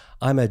saying,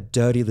 I'm a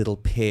dirty little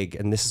pig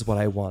and this is what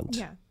I want.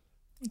 Yeah,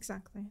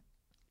 exactly.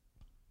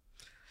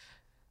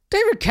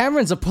 David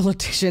Cameron's a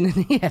politician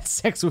and he had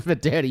sex with a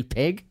dirty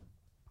pig.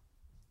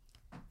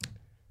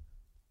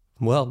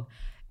 Well,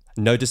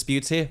 no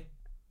disputes here.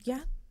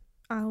 Yeah.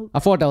 I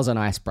thought that was an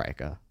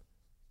icebreaker.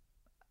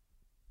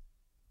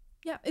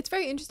 Yeah, it's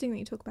very interesting that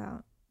you talk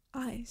about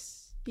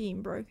ice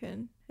being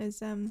broken. As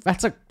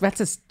That's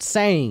a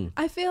saying.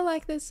 I feel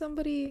like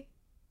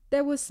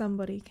there was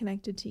somebody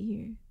connected to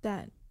you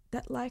that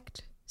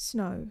liked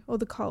snow or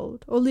the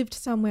cold or lived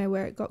somewhere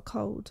where it got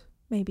cold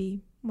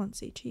maybe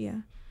once each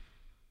year.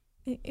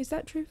 Is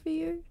that true for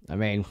you? I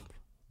mean,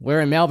 we're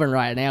in Melbourne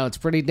right now. It's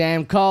pretty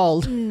damn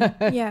cold.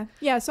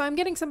 Yeah. So I'm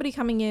getting somebody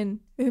coming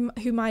in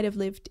who might have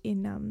lived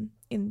in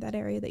that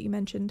area that you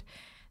mentioned,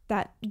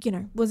 that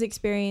was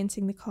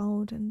experiencing the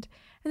cold, and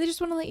they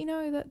just want to let you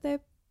know that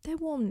they're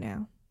warm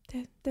now.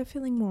 They're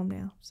feeling warm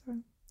now.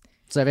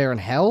 So they're in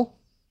hell?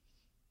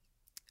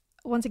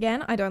 Once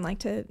again, I don't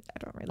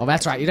really. Oh,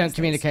 that's like right. You don't these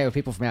communicate with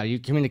people from hell. You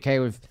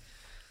communicate with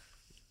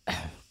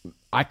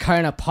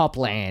Icona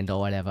Popland or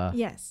whatever. things.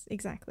 Yes,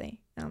 exactly.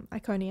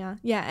 Iconia.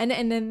 Yeah, and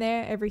then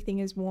there everything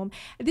is warm.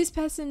 This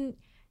person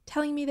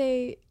telling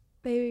me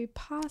they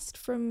passed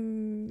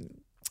from,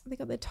 they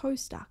got their toe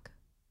stuck.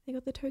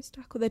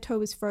 Or their toe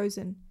was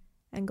frozen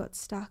and got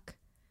stuck.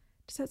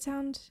 Does that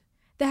sound...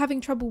 They're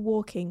having trouble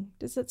walking.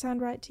 Does that sound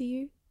right to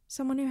you?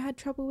 Someone who had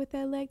trouble with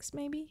their legs,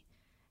 maybe?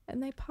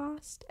 And they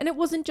passed? And it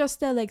wasn't just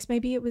their legs.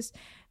 Maybe it was...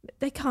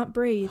 They can't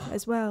breathe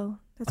as well.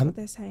 That's what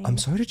they're saying. I'm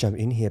sorry to jump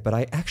in here, but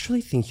I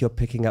actually think you're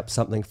picking up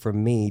something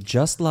from me.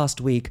 Just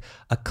last week,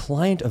 a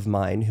client of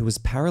mine who was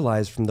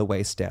paralyzed from the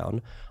waist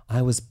down,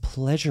 I was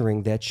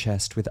pleasuring their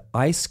chest with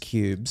ice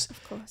cubes.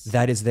 Of course.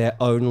 That is their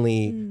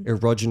only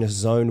erogenous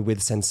zone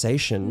with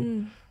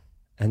sensation.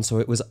 And so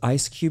it was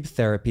ice cube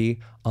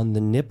therapy on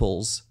the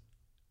nipples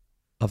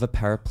of a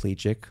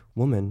paraplegic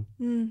woman.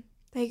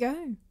 There you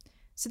go.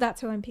 So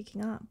that's who I'm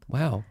picking up.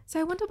 Wow. So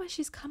I wonder why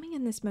she's coming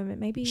in this moment.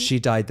 Maybe... She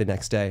died the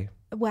next day.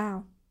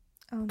 Wow.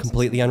 Oh, I'm so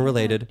Completely sorry about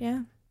unrelated. that.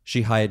 Yeah.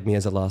 She hired me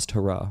as a last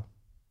hurrah.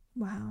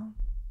 Wow.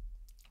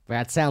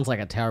 That sounds like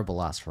a terrible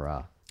last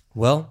hurrah.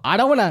 Well, I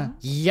don't want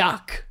to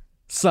yuck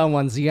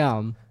someone's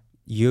yum.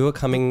 you are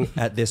coming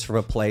at this from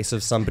a place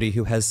of somebody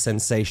who has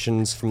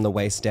sensations from the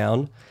waist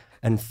down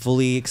and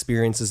fully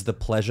experiences the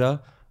pleasure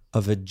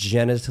of a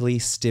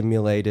genitally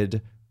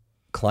stimulated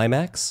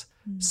climax,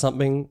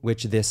 something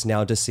which this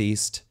now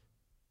deceased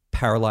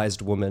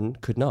paralyzed woman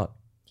could not.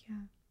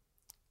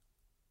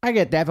 I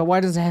get that, but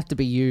why does it have to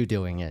be you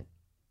doing it?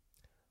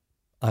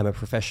 I'm a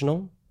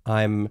professional.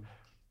 I'm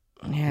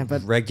Yeah,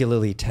 but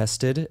regularly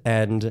tested,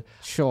 and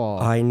sure.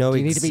 I know Do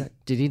you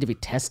need to be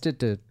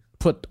tested to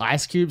put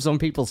ice cubes on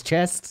people's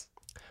chests?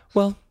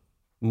 Well,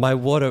 my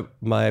water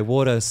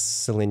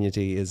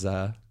salinity is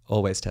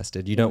always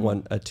tested. You don't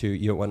want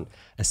you don't want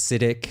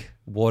acidic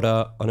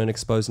water on an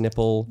exposed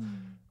nipple.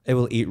 It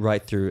will eat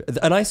right through.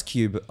 An ice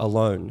cube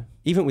alone,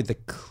 even with the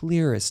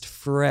clearest,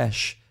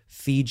 fresh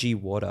Fiji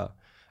water,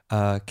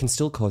 can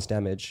still cause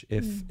damage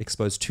if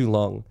exposed too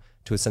long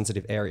to a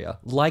sensitive area,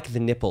 like the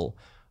nipple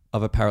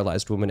of a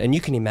paralyzed woman. And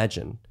you can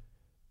imagine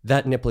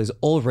that nipple is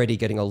already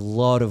getting a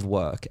lot of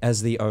work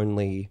as the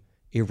only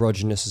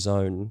erogenous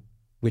zone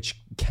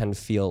which can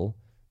feel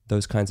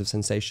those kinds of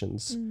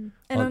sensations. And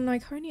on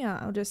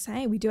Iconia, I'll just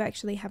say we do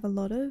actually have a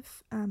lot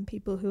of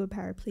people who are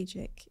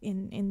paraplegic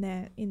in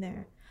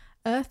their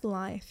earth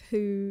life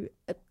who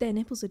their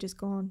nipples are just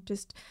gone,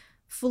 just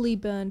fully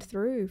burned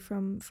through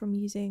from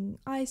using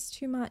ice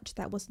too much.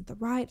 That wasn't the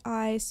right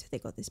ice. They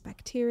got this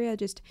bacteria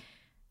just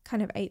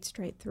kind of ate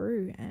straight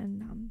through,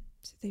 and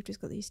so they've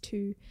just got these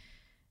two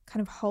kind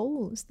of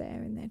holes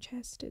there in their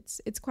chest.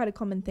 It's quite a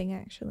common thing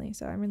actually.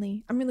 So I'm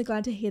really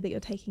glad to hear that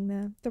you're taking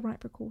the right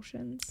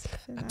precautions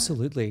for that.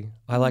 Absolutely.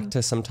 I like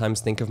to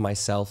sometimes think of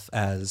myself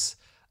as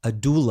a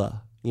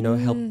doula,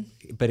 help,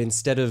 but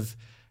instead of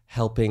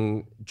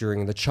helping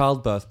during the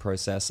childbirth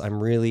process, I'm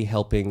really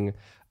helping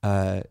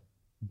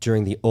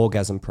during the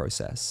orgasm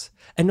process.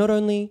 And not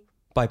only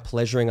by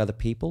pleasuring other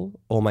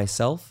people or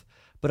myself,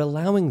 but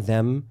allowing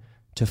them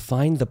to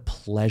find the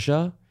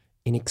pleasure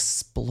in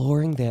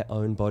exploring their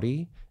own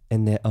body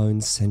and their own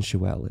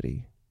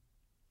sensuality.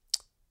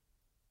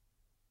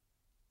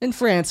 In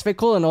France, they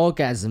call an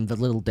orgasm the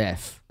little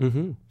death.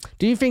 Mm-hmm.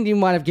 Do you think you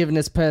might have given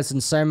this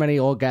person so many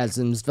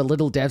orgasms, the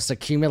little deaths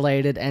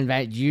accumulated, and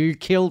that you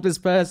killed this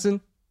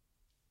person?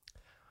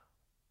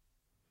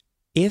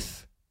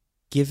 If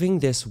giving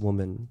this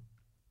woman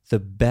the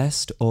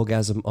best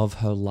orgasm of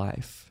her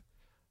life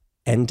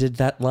ended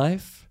that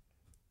life,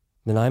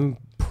 then I'm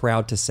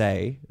proud to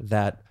say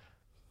that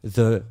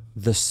the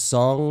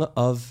song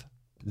of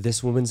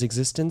this woman's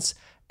existence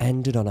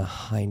ended on a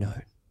high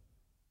note.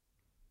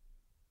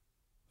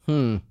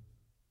 And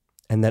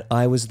that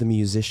I was the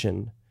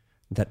musician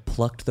that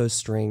plucked those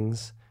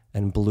strings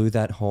and blew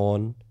that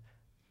horn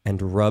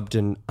and rubbed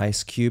an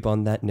ice cube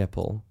on that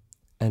nipple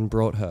and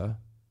brought her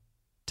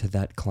to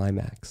that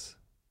climax.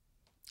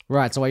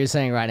 Right, so what you're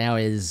saying right now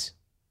is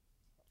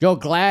you're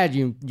glad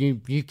you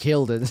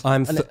killed it.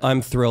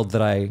 I'm thrilled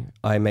that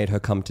I made her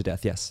come to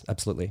death. Yes,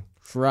 absolutely.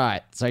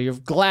 Right, so you're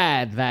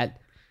glad that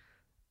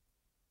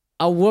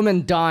a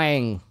woman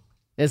dying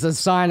is a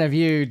sign of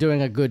you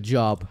doing a good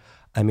job.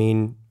 I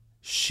mean,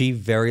 she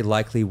very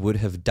likely would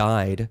have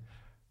died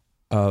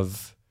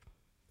of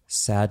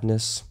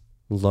sadness,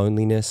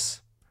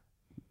 loneliness,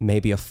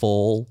 maybe a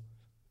fall.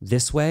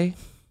 This way,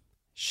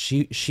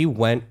 she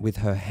went with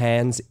her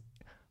hands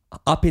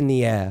up in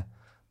the air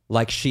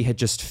like she had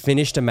just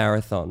finished a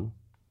marathon,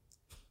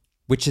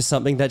 which is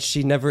something that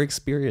she never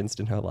experienced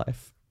in her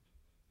life.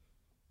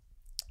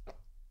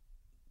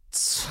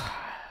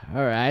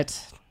 All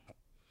right.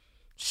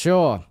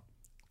 Sure.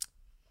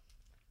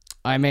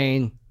 I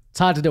mean, it's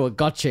hard to do a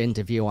gotcha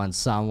interview on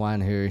someone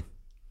who,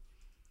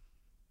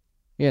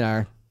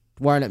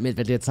 won't admit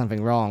they did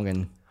something wrong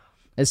and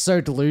is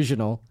so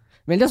delusional.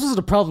 I mean, this was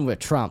the problem with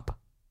Trump.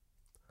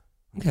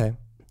 Okay.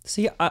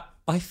 See,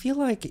 I feel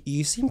like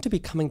you seem to be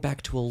coming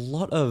back to a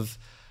lot of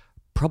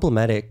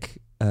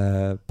problematic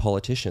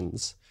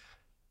politicians.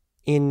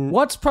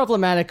 What's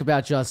problematic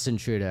about Justin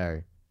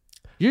Trudeau?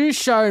 You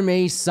show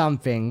me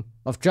something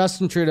of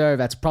Justin Trudeau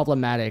that's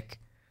problematic.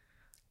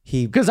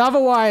 Because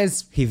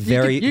otherwise, you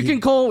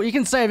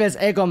can say there's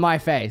egg on my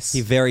face.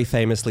 He very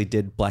famously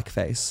did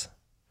blackface.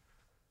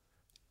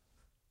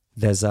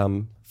 There's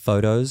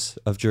photos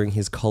of during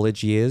his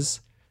college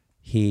years,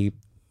 he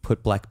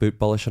put black boot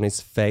polish on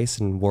his face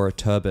and wore a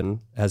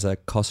turban as a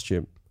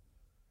costume.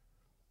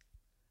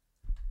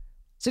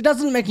 So it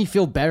doesn't make you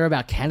feel better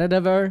about Canada,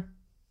 though?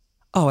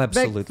 Oh,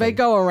 absolutely. They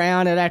go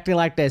around and acting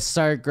like they're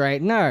so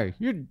great. No,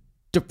 you're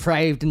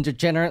depraved and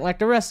degenerate like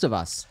the rest of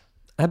us.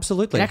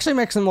 Absolutely. It actually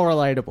makes them more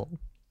relatable.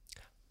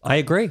 I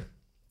agree.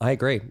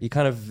 You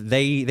kind of,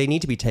 they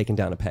need to be taken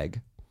down a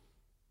peg.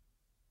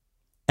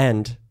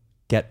 And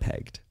get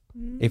pegged.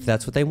 If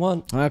that's what they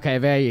want. Okay,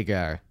 there you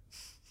go.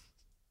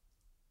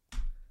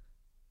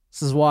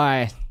 This is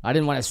why I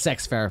didn't want a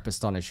sex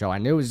therapist on the show. I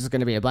knew it was just going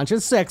to be a bunch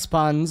of sex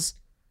puns,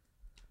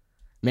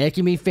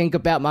 making me think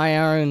about my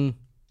own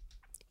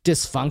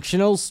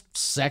dysfunctional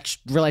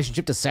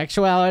relationship to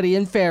sexuality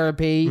in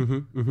therapy.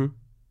 And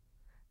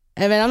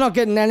then I'm not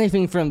getting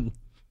anything from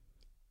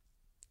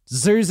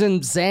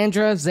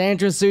Sandra,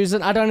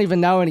 Susan. I don't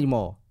even know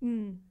anymore.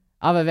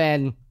 Other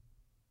than,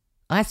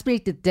 I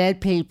speak to dead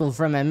people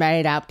from a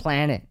made-up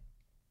planet.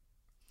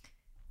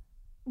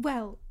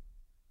 Well,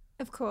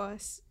 of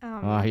course.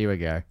 Here we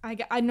go. I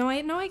get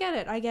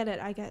it.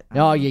 I get.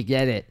 Oh, you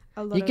get it.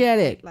 You get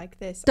it. Like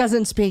this.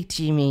 Doesn't speak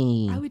to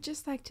me. I would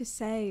just like to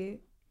say,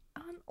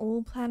 aren't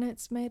all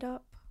planets made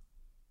up?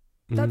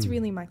 That's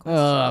really my question.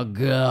 Oh,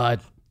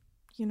 God.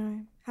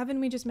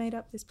 Haven't we just made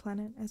up this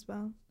planet as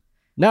well?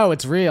 No,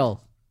 it's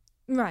real.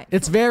 Right.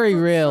 It's very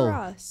real. For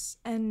us.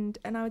 And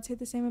I would say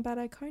the same about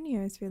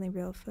Iconia. It's really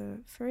real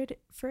for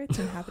its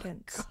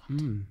inhabitants.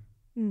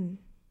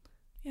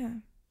 Yeah.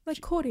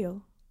 Like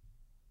cordial.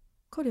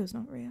 Cordial's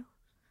not real.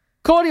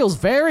 Cordial's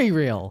very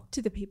real.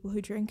 To the people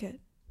who drink it.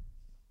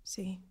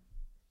 See.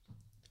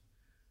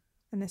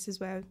 And this is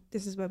where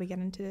we get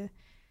into,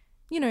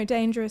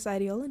 dangerous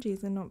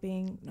ideologies and not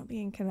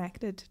being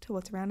connected to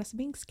what's around us and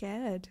being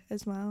scared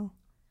as well.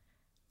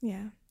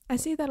 Yeah. I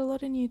see that a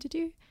lot in you. Did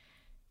you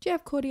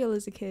have cordial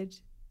as a kid?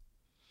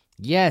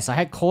 Yes, I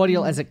had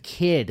cordial as a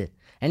kid.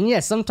 And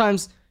yes,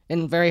 sometimes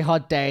in very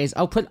hot days,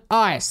 I'll put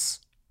ice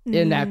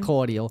in that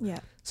cordial. Yeah.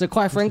 So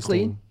quite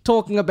frankly,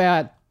 talking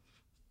about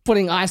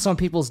putting ice on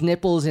people's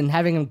nipples and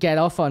having them get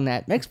off on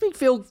that makes me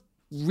feel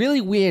really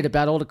weird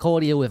about all the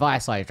cordial with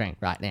ice I drink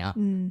right now.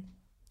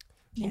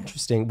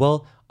 Interesting.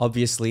 Well,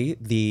 obviously,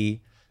 the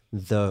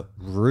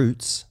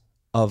roots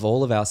of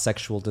all of our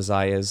sexual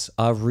desires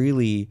are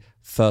really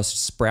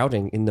first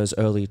sprouting in those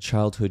early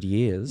childhood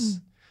years.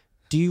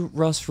 Do you,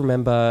 Ross,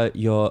 remember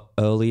your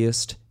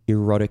earliest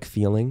erotic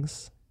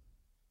feelings?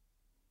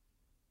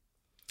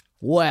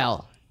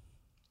 Well,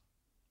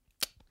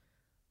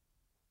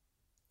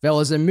 there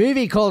was a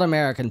movie called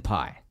American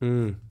Pie.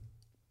 And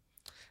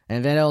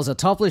then there was a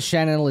topless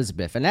Shannon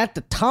Elizabeth. And at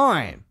the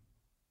time,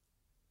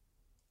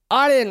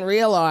 I didn't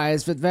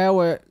realize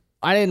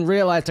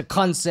the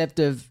concept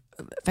of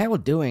they were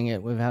doing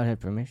it without her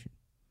permission.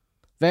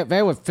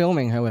 They were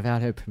filming her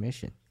without her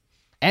permission.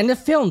 And the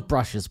film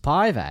brushes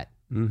by that.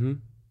 Mm-hmm.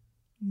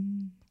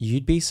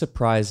 You'd be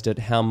surprised at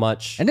how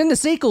much... And in the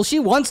sequel, she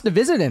wants to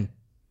visit him.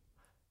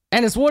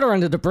 And there's water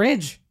under the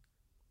bridge.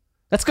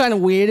 That's kind of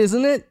weird,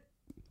 isn't it?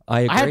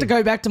 I agree. I had to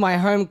go back to my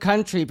home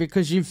country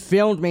because you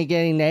filmed me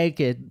getting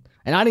naked.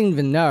 And I didn't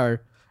even know.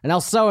 And I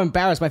was so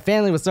embarrassed. My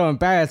family was so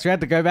embarrassed. We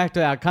had to go back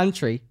to our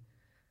country.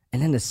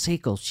 And in the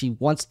sequel, she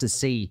wants to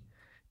see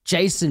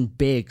Jason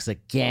Biggs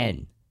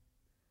again.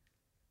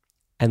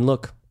 And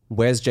look,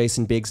 where's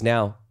Jason Biggs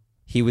now?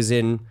 He was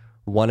in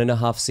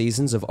 1.5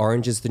 seasons of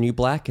Orange is the New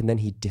Black, and then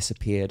he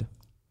disappeared.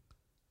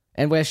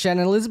 And where's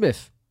Shannon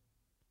Elizabeth?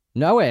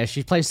 Nowhere.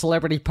 She plays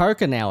celebrity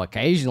poker now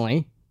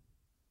occasionally.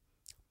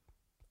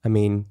 I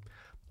mean,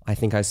 I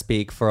think I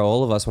speak for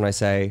all of us when I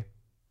say,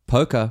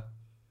 poker,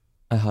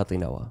 I hardly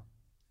know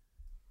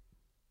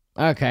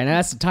her. Okay, now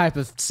that's the type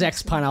of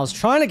sex pun I was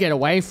trying to get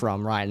away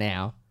from right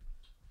now.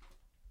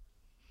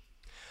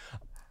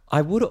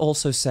 I would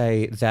also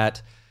say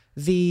that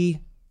the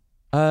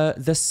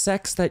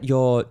sex that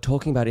you're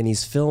talking about in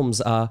these films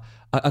are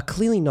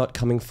clearly not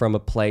coming from a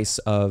place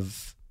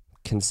of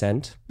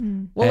consent.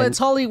 Well, And- it's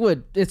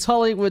Hollywood. It's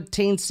Hollywood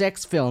teen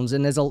sex films,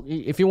 and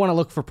if you want to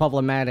look for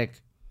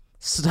problematic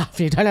stuff,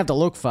 you don't have to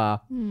look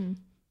far.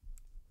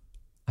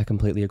 I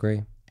completely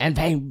agree. And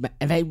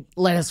they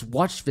let us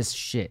watch this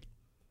shit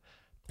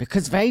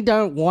because they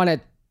don't want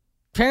to.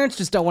 Parents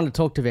just don't want to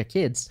talk to their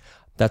kids.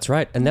 That's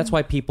right. And that's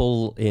why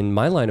people in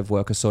my line of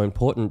work are so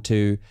important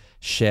to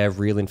share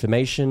real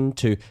information,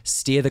 to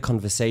steer the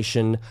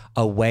conversation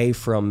away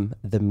from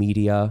the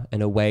media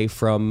and away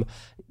from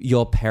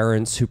your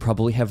parents who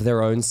probably have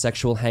their own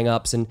sexual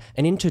hang-ups and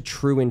into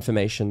true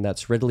information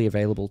that's readily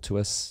available to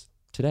us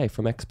today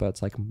from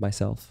experts like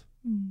myself.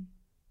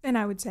 And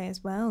I would say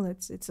as well,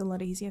 it's a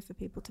lot easier for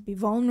people to be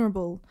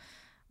vulnerable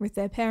with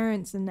their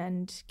parents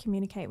and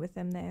communicate with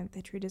them their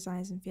true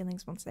desires and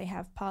feelings once they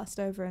have passed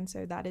over. And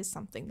so that is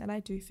something that I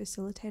do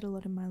facilitate a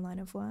lot in my line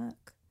of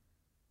work.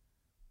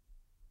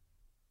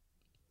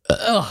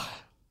 Ugh.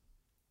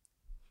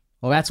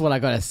 Well, that's what I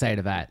got to say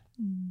to that.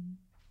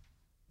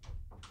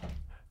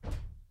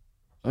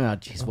 Oh,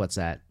 jeez, what's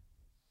that?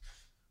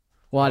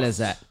 What is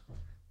that?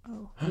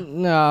 Oh.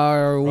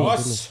 No.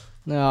 Ross?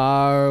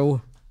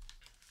 No.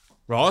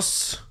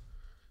 Ross?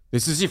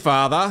 This is your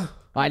father.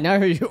 I know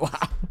who you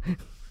are.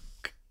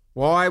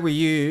 Why were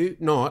you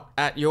not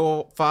at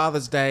your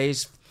Father's Day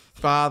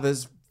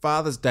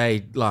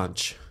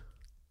lunch?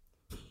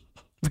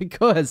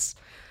 Because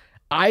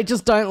I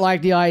just don't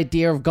like the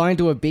idea of going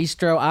to a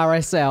bistro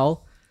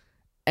RSL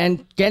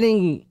and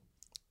getting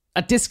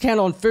a discount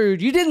on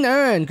food you didn't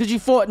earn because you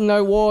fought in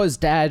no wars,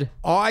 Dad.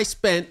 I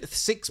spent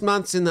 6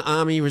 months in the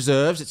Army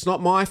Reserves. It's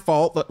not my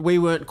fault that we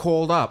weren't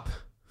called up.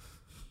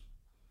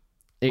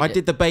 I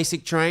did the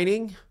basic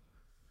training.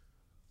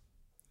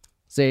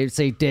 See,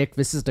 Dick,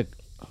 this is the...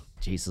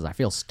 Jesus, I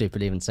feel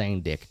stupid even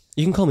saying Dick.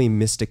 You can call me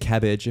Mr.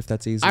 Cabbage if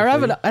that's easy.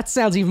 That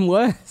sounds even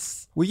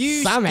worse. Were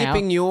you Somehow.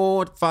 skipping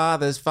your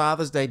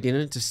Father's Day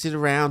dinner to sit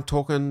around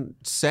talking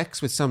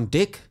sex with some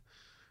dick?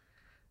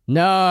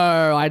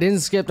 No, I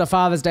didn't skip the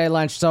Father's Day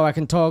lunch so I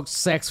can talk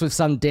sex with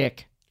some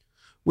dick.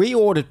 We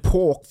ordered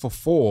pork for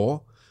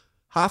 4.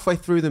 Halfway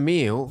through the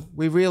meal,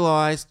 we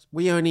realised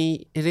we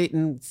only had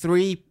eaten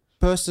 3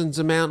 persons'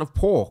 amount of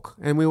pork.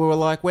 And we were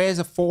like, where's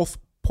a 4th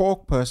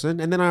pork person?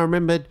 And then I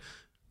remembered,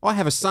 I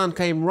have a son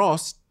named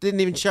Ross, didn't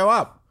even show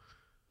up.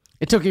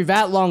 It took you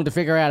that long to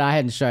figure out I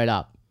hadn't showed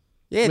up.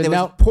 Yeah, But there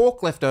no- was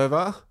pork left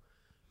over.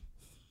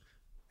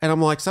 And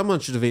I'm like, someone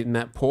should have eaten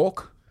that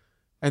pork.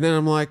 And then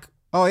I'm like,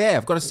 oh yeah,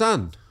 I've got a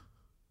son.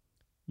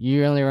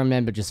 You only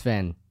remember just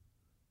then.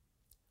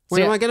 When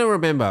See, am I going to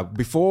remember?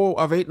 Before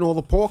I've eaten all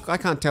the pork? I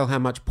can't tell how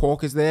much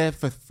pork is there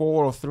for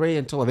 4 or 3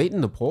 until I've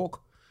eaten the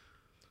pork.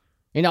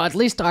 You know, at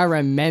least I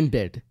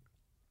remembered.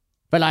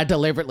 But I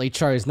deliberately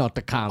chose not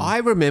to come. I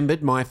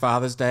remembered my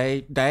Father's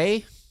Day.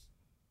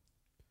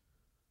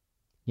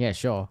 Yeah,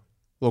 sure.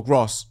 Look,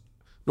 Ross,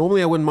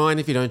 normally I wouldn't mind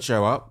if you don't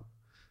show up.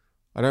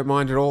 I don't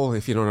mind at all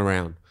if you're not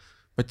around.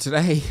 But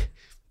today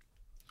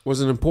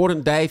was an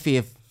important day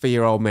for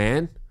your old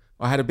man.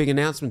 I had a big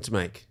announcement to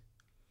make.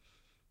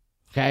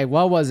 Okay,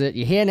 what was it?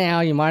 You're here now.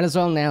 You might as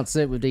well announce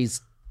it with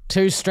these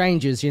 2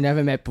 strangers you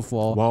never met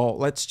before. Well,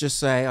 let's just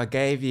say I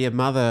gave your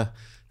mother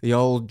the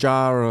old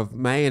jar of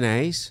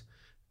mayonnaise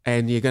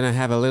and you're going to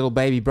have a little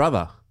baby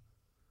brother.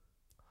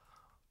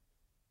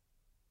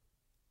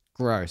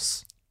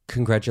 Gross.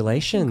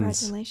 Congratulations.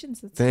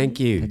 Congratulations. That's Thank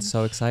you. It's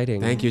so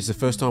exciting. Thank you. It's the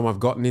first time I've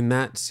gotten in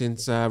that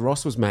since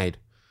Ross was made.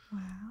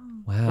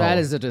 Wow. That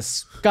is a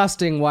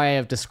disgusting way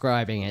of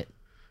describing it.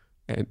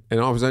 And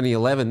I was only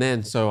 11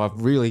 then, so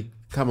I've really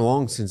come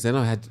along since then.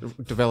 I had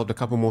developed a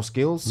couple more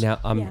skills. Now,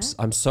 Yeah.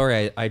 I'm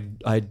sorry.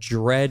 I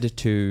dread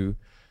to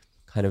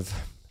kind of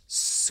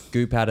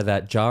scoop out of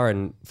that jar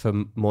and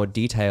for more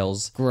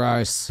details.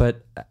 Gross.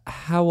 But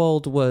how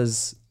old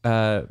was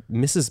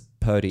Mrs.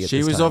 Purdy at She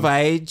this was time? of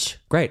age.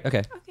 Great. Okay.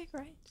 Okay,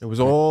 great. It was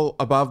all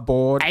above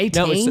board.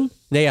 18?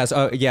 I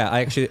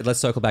actually let's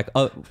circle back.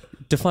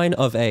 Define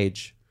of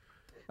age.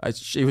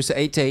 She was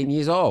 18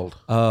 years old.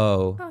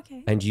 Oh.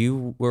 Okay. And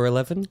you were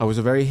 11? I was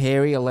a very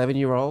hairy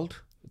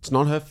 11-year-old. It's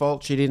not her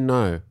fault. She didn't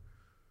know.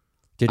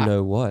 Didn't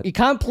know what. You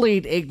can't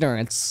plead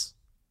ignorance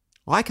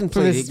I can for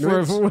plead this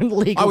ignorance. for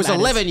legal I was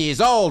matters. 11 years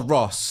old,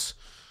 Ross.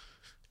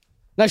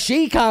 No,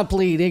 she can't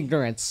plead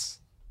ignorance.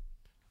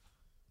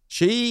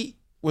 She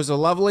was a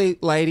lovely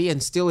lady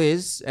and still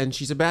is, and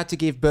she's about to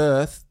give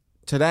birth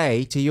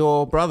today to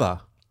your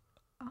brother.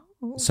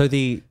 So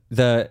the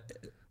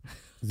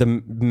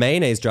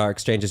mayonnaise jar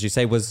exchange, as you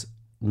say, was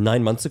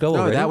 9 months ago No,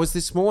 already? that was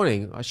this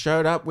morning. I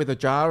showed up with a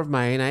jar of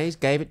mayonnaise,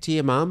 gave it to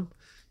your mum.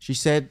 She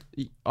said,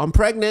 "I'm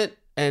pregnant,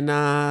 and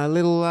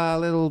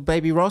little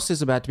baby Ross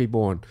is about to be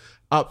born."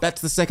 Oh, that's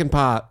the second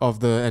part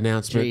of the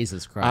announcement.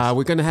 Jesus Christ.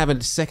 We're going to have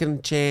a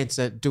second chance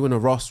at doing a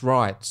Ross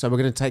right, so we're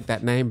going to take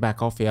that name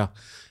back off you,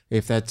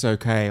 if that's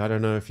okay. I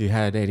don't know if you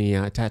had any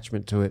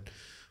attachment to it,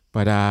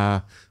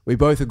 but we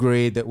both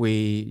agreed that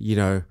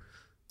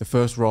the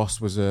first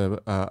Ross was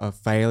a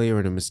failure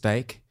and a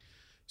mistake.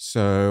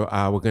 So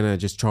we're going to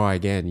just try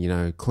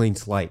again, clean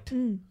slate.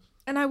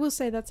 And I will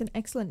say that's an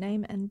excellent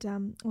name.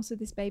 And also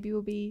this baby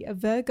will be a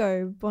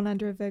Virgo, born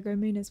under a Virgo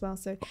moon as well.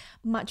 So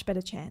much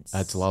better chance.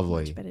 That's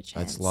lovely. Much better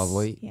chance. That's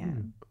lovely. Yeah.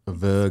 A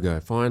Virgo.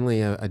 Finally,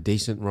 a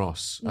decent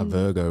Ross. A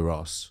Virgo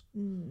Ross.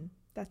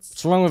 That's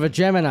What's wrong with a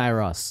Gemini,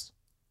 Ross?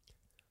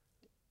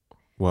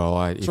 Well,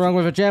 What's wrong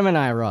with a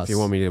Gemini, Ross? if you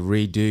want me to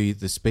redo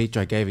the speech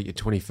I gave at your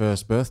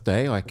 21st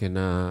birthday, I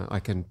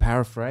can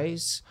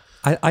paraphrase.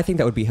 I think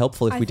that would be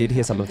helpful if I we did think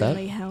hear that some would of that.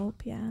 really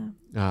help,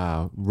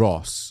 yeah.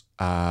 Ross.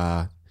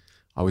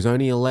 I was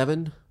only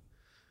 11,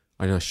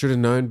 and I should have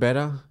known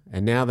better.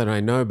 And now that I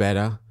know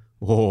better,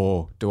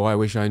 do I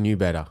wish I knew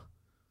better.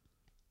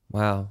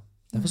 Wow.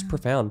 That was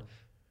profound.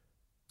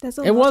 There's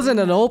a It lot wasn't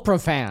in at that. all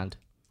profound.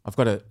 I've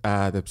got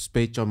the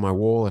speech on my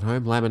wall at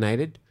home,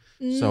 laminated,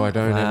 so I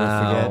don't ever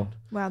Wow. forget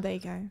Wow, there you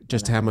go.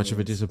 just Well, how that much of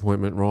a really is.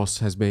 disappointment Ross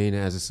has been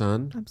as a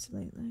son.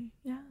 Absolutely,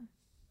 yeah.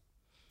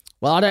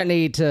 Well, I don't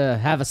need to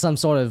have some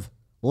sort of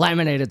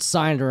laminated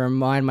sign to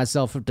remind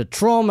myself of the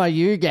trauma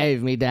you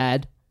gave me,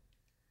 Dad.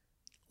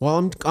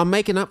 Well, I'm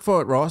making up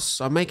for it, Ross.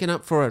 I'm making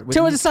up for it.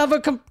 To this other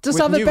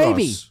new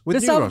baby. Ross. With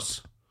This new other-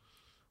 Ross.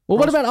 Well,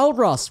 what about old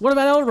Ross? What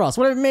about old Ross?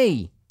 What about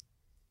me?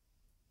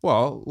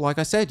 Well, like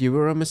I said, you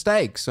were a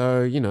mistake,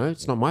 so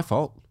it's not my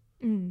fault.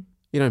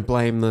 You don't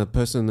blame the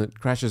person that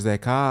crashes their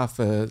car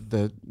for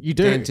the You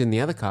do. dent in the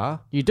other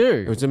car. You It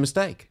do. was a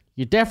mistake.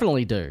 You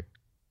definitely do.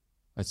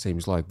 That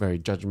seems like very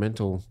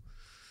judgmental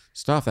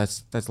stuff.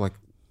 That's like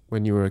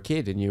when you were a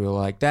kid and you were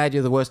like, "Dad,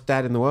 you're the worst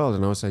dad in the world,"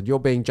 and I said, "You're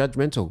being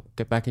judgmental.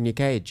 Get back in your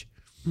cage."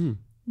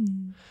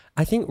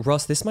 I think,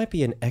 Ross, this might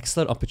be an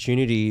excellent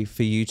opportunity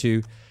for you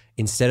to,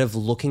 instead of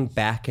looking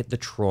back at the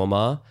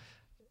trauma,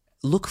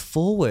 look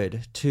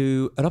forward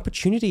to an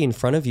opportunity in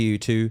front of you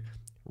to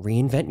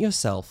reinvent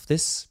yourself.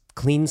 This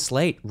clean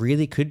slate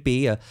really could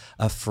be a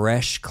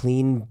fresh,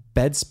 clean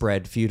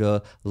bedspread for you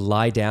to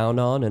lie down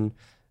on and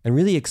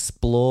really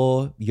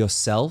explore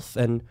yourself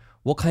and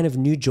what kind of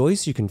new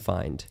joys you can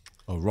find.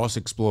 Oh, Ross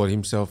explored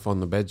himself on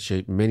the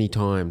bedsheet many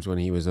times when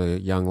he was a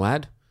young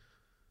lad.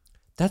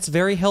 That's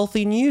very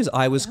healthy news.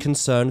 I was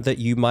concerned that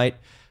you might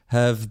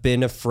have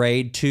been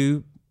afraid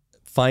to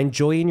find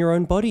joy in your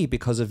own body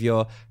because of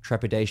your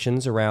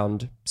trepidations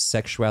around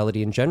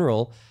sexuality in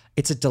general.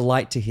 It's a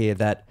delight to hear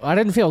that. I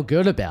didn't feel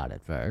good about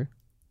it, though.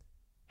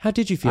 How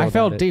did you feel I about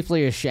felt it?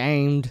 deeply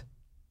ashamed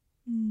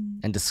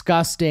and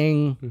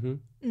disgusting.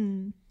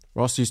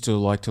 Ross used to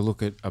like to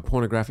look at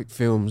pornographic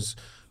films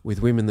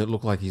with women that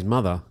look like his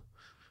mother,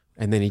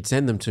 and then he'd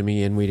send them to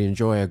me and we'd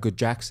enjoy a good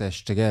jack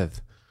sesh together.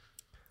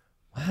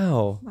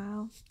 Wow.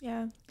 Wow,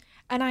 yeah.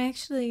 And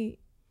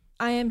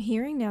I am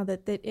hearing now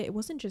that it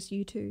wasn't just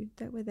you two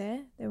that were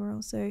there. There were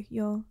also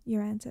your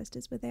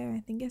ancestors were there. I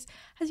think.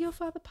 Has your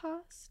father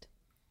passed?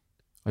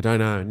 I don't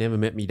know. Never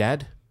met me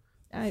dad.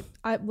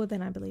 Well,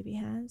 then I believe he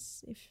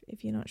has.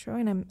 If you're not sure,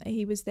 and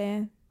he was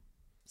there,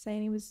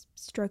 saying he was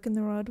stroking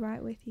the rod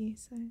right with you.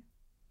 So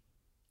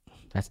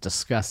That's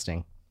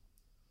disgusting.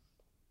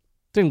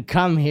 Didn't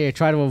come here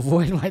try to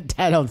avoid my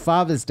dad on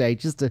Father's Day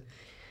just to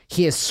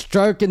hear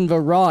stroking the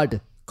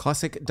rod.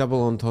 Classic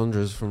double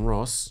entendres from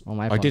Ross. Oh,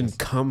 my I didn't apologies.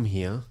 come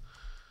here.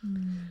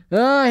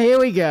 Oh, here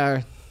we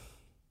go.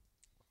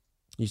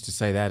 Used to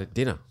say that at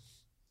dinner.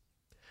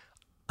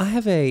 I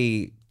have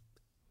a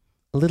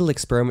little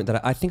experiment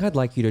that I think I'd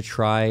like you to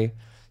try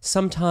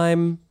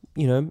sometime,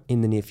 in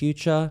the near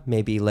future,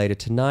 maybe later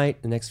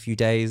tonight, the next few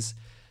days,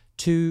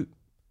 to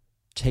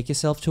take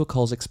yourself to a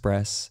Coles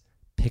Express,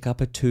 pick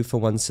up a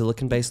 2-for-1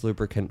 silicone-based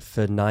lubricant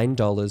for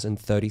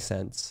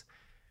 $9.30.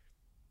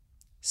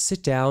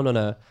 Sit down on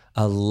a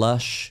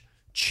lush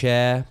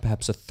chair,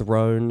 perhaps a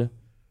throne.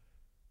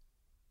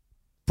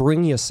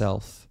 Bring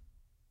yourself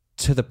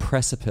to the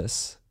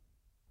precipice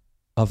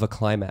of a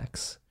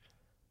climax.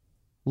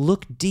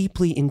 Look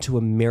deeply into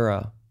a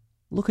mirror.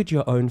 Look at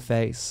your own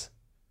face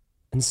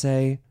and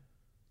say,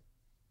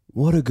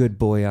 "What a good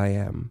boy I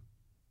am."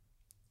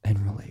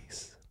 And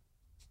release.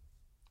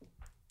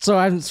 So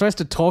I'm supposed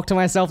to talk to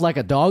myself like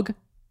a dog?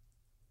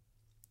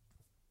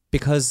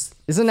 Because,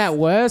 Isn't that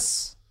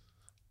worse?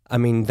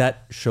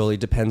 that surely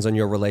depends on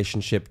your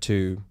relationship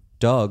to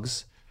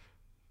dogs.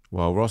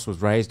 Well, Ross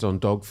was raised on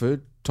dog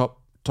food, top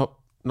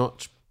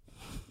notch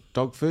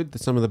dog food.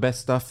 That's some of the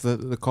best stuff that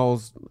the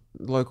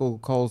local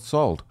Coles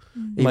sold.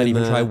 You might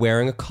even try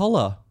wearing a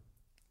collar.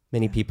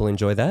 Many people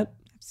enjoy that.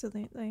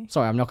 absolutely.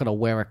 Sorry, I'm not going to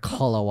wear a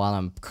collar while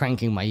I'm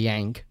cranking my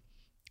yank.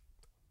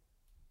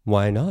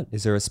 Why not?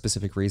 Is there a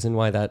specific reason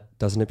why that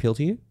doesn't appeal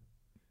to you?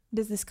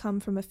 Does this come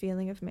from a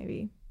feeling of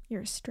maybe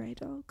you're a stray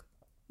dog?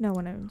 No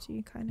one owns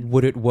you, kind of.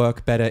 Would it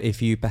work better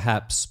if you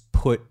perhaps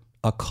put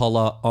a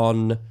collar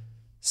on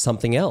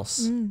something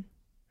else and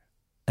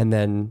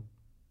then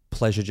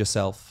pleasured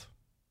yourself?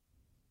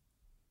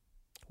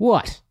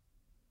 What?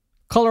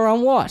 Collar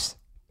on what?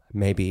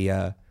 Maybe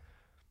a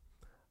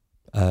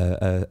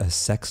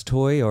sex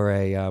toy or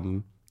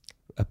a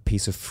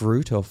piece of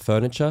fruit or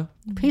furniture.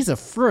 Piece of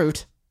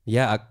fruit?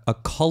 Yeah, a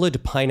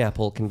collared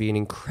pineapple can be an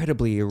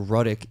incredibly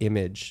erotic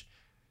image.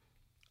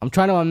 I'm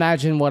trying to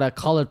imagine what a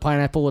collared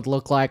pineapple would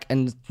look like,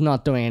 and it's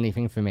not doing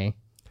anything for me.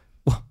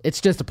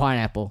 It's just a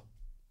pineapple.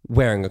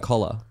 Wearing a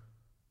collar.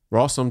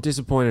 Ross, I'm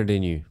disappointed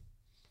in you.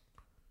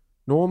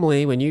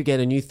 Normally, when you get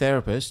a new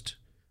therapist,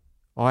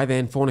 I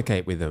then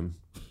fornicate with them.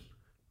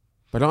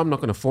 But I'm not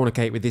going to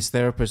fornicate with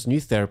this new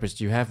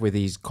therapist you have with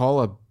his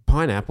collar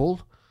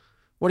pineapple.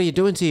 What are you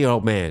doing to your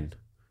old man?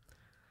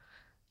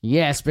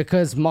 Yes,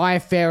 because my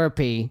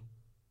therapy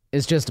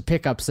is just a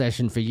pickup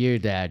session for you,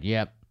 Dad.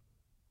 Yep.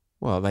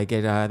 Well, they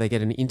get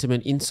an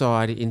intimate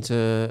insight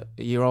into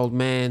your old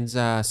man's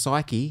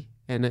psyche,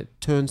 and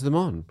it turns them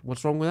on.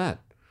 What's wrong with that?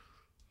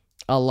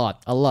 A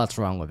lot's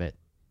wrong with it.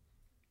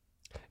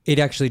 It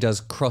actually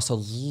does cross a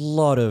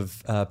lot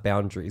of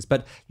boundaries.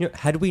 But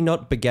had we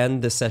not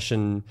begun the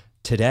session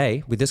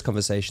today with this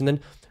conversation, then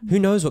who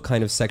knows what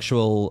kind of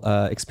sexual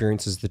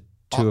experiences the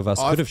two of us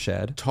could have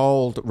shared.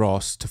 Told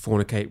Ross to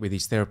fornicate with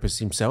his therapist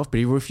himself, but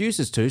he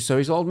refuses to, so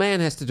his old man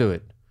has to do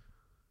it.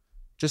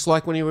 Just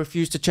like when he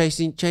refused to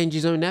change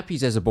his own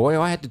nappies as a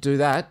boy, I had to do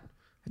that. I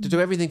had to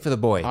do everything for the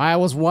boy. I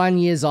was 1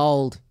 year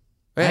old.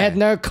 I Yeah. had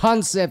no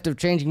concept of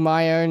changing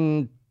my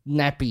own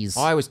nappies.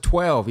 I was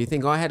 12. You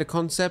think I had a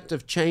concept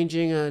of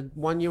changing a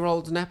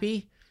 1-year-old's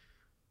nappy?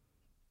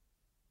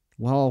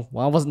 Well,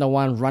 I wasn't the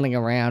one running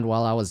around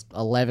while I was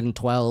 11,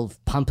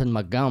 12, pumping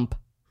my gump.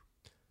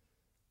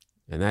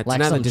 And that's Like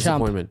another some chump.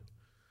 disappointment.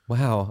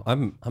 Wow,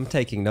 I'm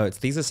taking notes.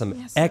 These are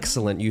some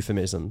excellent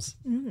euphemisms.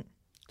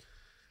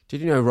 Did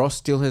you know Ross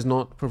still has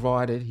not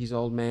provided his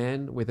old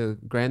man with a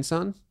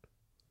grandson?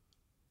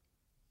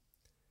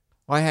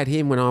 I had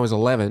him when I was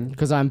 11.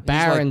 Because I'm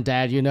barren,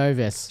 Dad, you know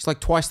this. He's like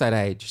twice that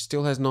age.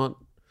 Still has not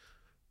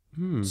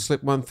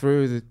slipped one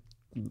through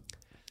the...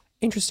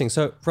 Interesting.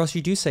 So, Ross,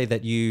 you do say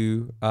that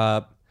you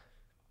are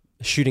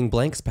shooting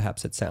blanks,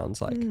 perhaps it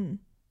sounds like,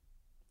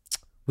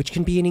 which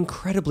can be an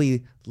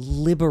incredibly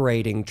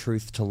liberating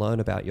truth to learn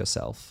about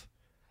yourself.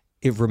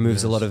 It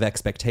removes a lot of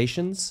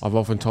expectations. I've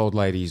often told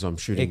ladies I'm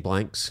shooting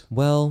blanks.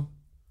 Well,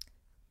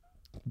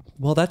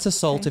 that's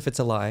assault if it's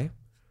a lie.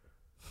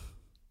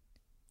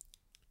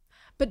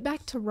 But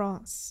back to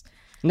Ross.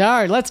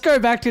 No, let's go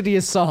back to the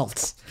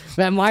assaults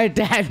that my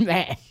dad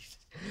made.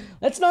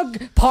 Let's not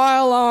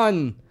pile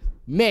on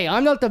me.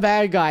 I'm not the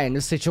bad guy in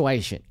this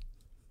situation.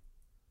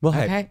 Well,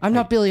 Okay? hey, I'm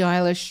not Billie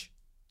Eilish.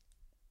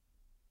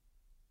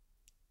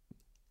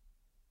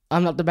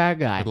 I'm not the bad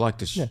guy. I'd like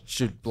to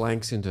shoot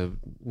blanks into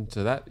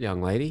that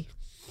young lady.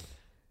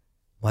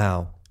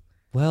 wow.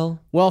 Well,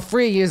 Well,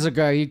 3 years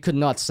ago, you could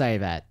not say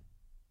that.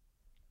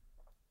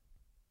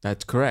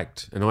 That's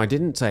correct. And I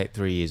didn't say it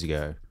 3 years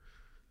ago.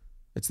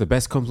 It's the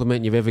best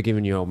compliment you've ever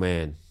given your old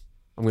man.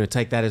 I'm going to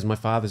take that as my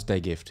Father's Day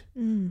gift.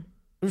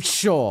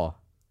 Sure.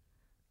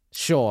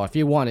 Sure, if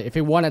you want it. If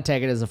you want to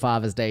take it as a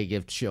Father's Day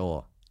gift,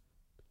 sure.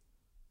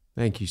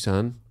 Thank you,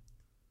 son.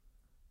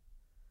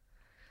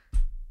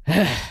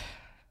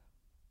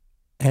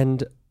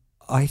 And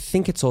I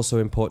think it's also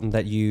important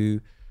that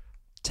you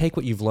take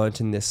what you've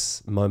learnt in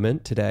this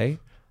moment today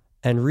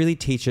and really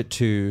teach it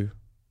to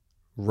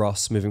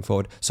Ross moving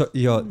forward. So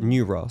your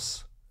new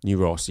Ross. New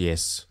Ross,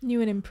 yes.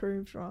 New and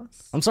improved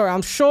Ross. I'm sorry,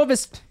 I'm sure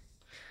this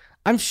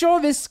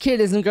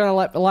kid isn't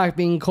going to like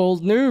being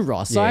called new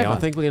Ross Yeah, either. I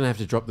think we're going to have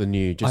to drop the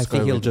new. Just I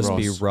think go he'll with just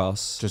Ross. be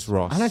Ross. Just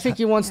Ross. I don't think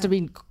he wants to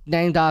be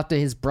named after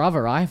his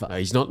brother either. No,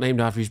 he's not named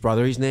after his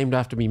brother. He's named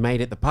after me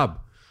mate at the pub.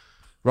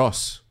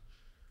 Ross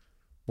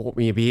bought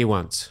me a beer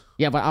once.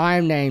 Yeah, but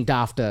I'm named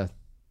after...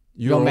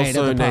 You're Your mate at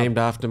also the pub. named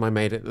after my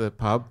mate at the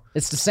pub.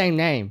 It's the same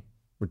name.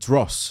 It's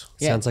Ross.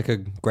 Yeah. Sounds like a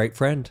great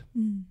friend.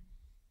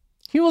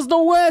 He was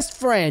the worst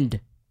friend.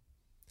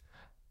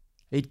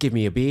 He'd give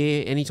me a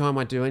beer anytime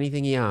I'd do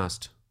anything he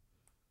asked.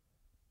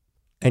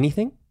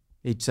 Anything?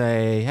 He'd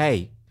say,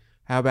 hey,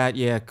 how about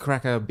you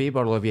crack a beer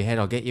bottle over your head?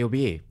 I'll get you a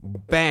beer.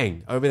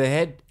 Bang, over the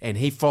head. And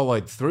he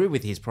followed through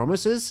with his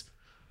promises.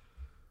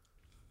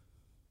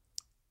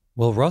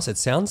 Well, Ross, it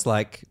sounds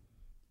like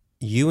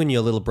you and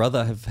your little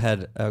brother have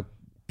had a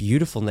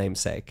beautiful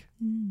namesake.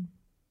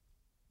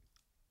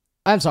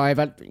 I'm sorry,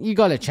 but you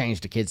got to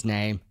change the kid's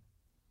name.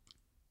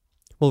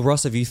 Well,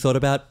 Ross, have you thought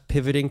about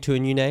pivoting to a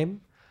new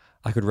name?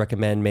 I could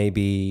recommend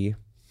maybe,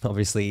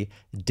 obviously,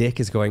 Dick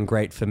is going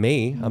great for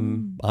me.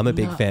 I'm a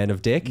big fan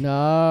of Dick.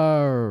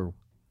 No.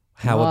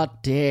 How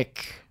Not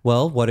Dick.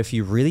 Well, what if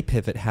you really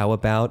pivot? How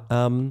about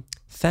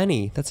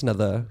Fanny? That's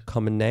another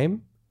common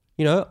name.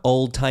 You know,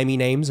 old-timey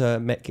names are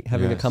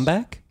having a Yes.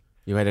 comeback.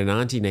 You had an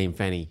auntie named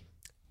Fanny.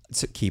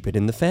 So keep it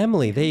in the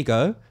family. There you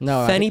go.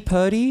 No, Fanny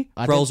Purdy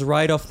I rolls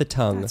right off the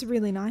tongue. That's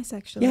really nice,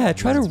 actually. Yeah,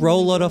 try to That's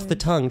roll really it off the good.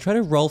 tongue. Try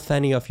to roll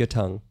Fanny off your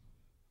tongue.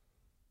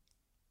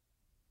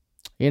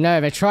 You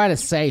know, they try to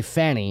say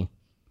Fanny,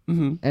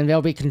 and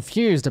they'll be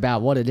confused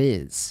about what it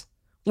is.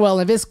 Well,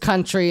 in this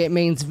country, it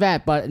means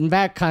that, but in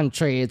that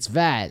country, it's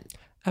that.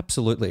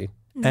 Absolutely.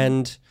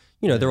 And,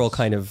 you know, they're all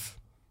kind of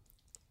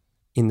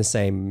in the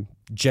same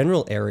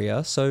general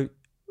area. So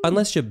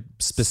unless you're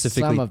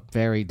specifically... Some are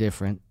very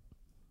different.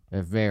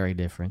 They're very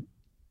different.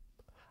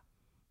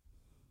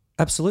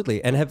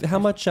 Absolutely. And how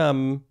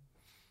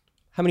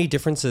many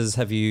differences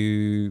have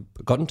you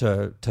gotten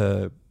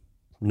to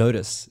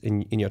notice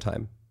in your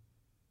time?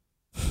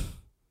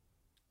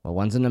 Well,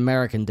 one's an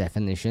American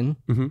definition,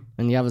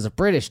 and the other's a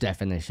British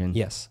definition.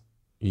 Yes.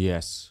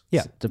 Yes.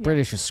 Yeah. The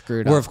British are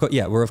screwed We're up.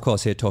 of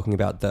course here talking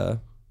about the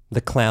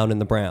clown and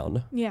the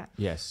brown. Yeah.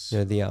 Yes.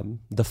 You know,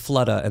 the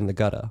fludder and the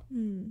gutter.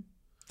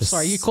 The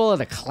Sorry, you s- call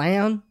it a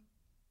clown?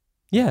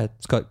 Yeah,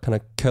 it's got kind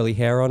of curly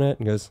hair on it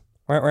and goes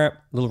wah, wah,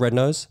 little red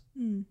nose.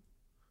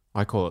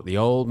 I call it the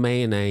old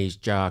mayonnaise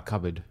jar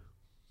cupboard.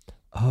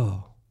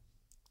 Oh,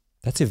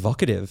 that's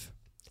evocative.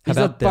 These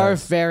are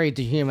both very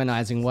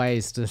dehumanizing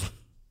ways to...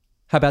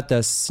 How about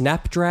the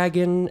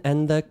snapdragon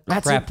and the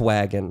That's crap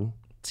wagon?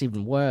 It's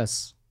even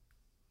worse.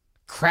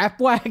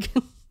 Crap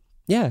wagon?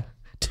 Yeah.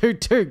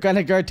 Toot,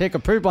 gonna go take a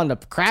poop on the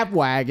crap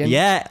wagon.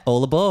 Yeah,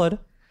 all aboard.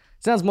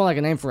 Sounds more like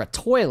a name for a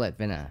toilet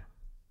than a...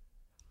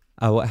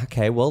 Oh,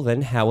 okay. Well,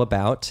 then how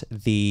about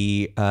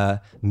the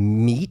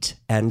meat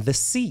and the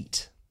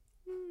seat?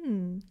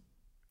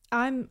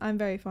 I'm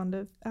very fond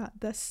of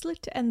the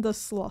slit and the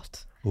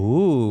slot.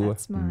 Ooh.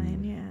 That's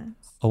mine,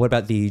 yes. Or what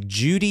about the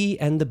Judy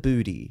and the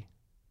booty?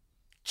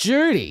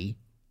 Judy?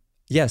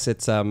 Yes,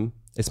 it's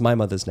my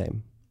mother's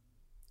name.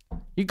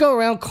 You go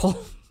around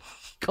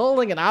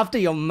calling it after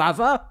your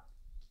mother?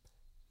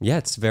 Yeah,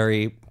 it's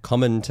very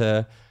common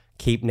to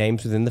keep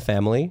names within the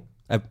family,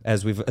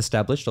 as we've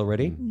established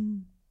already.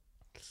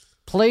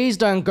 Please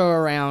don't go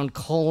around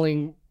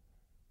calling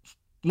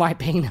my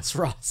penis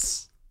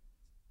Ross.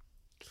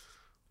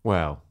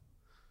 Well,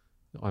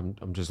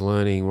 I'm just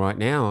learning right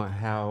now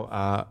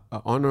how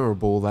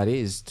honourable that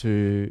is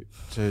to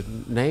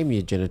name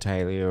your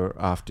genitalia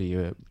after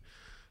your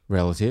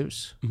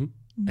relatives,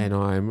 and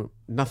I'm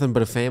nothing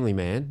but a family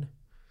man.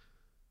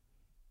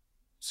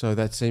 So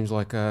that seems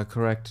like a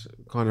correct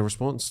kind of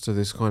response to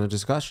this kind of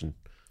discussion.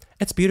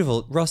 It's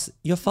beautiful. Ross,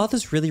 your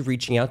father's really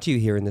reaching out to you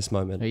here in this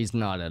moment. He's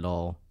not at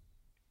all.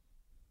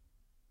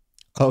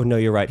 Oh, no,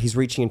 you're right. He's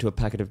reaching into a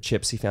packet of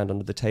chips he found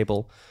under the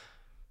table.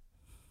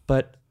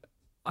 But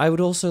I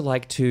would also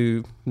like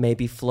to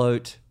maybe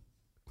float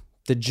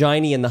the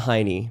Giny and the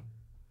Heiny.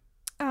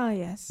 Ah,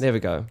 yes. There we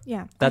go.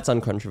 Yeah. That's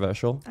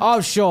uncontroversial.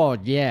 Oh, sure,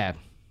 yeah.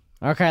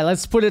 Okay,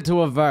 let's put it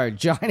to a vote.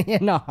 Johnny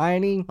and the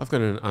Heiny. I've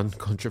got an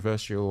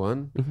uncontroversial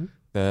one.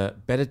 The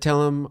better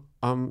tell them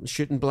I'm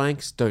shooting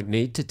blanks. Don't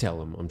need to tell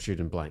them I'm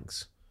shooting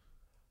blanks.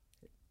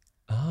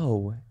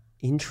 Oh,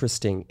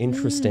 interesting.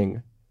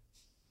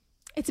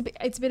 It's a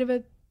bit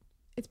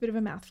of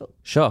a mouthful.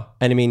 Sure.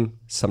 And I mean,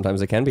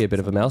 sometimes it can be a bit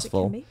of a Sometimes it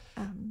mouthful.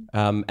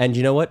 can be. And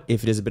you know what?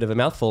 If it is a bit of a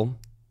mouthful,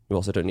 you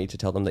also don't need to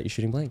tell them that you're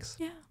shooting blanks.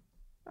 Yeah,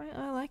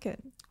 I like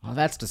it. Oh,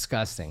 that's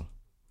disgusting.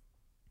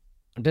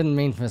 I didn't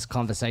mean for this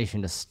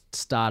conversation to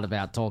start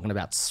about talking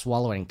about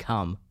swallowing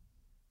cum.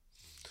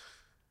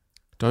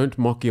 Don't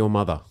mock your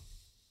mother.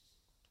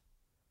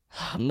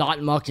 I'm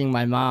not mocking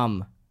my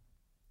mum.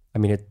 I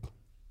mean,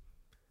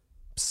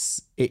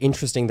 it's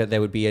interesting that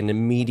there would be an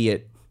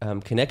immediate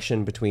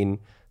connection between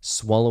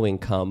swallowing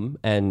cum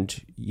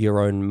and your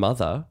own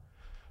mother.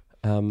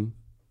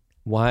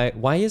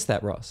 Why is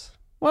that, Ross?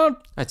 Well,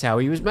 That's how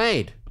he was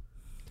made.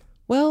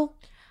 Well,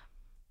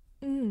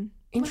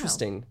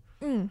 interesting.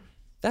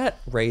 That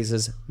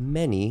raises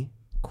many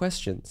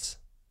questions.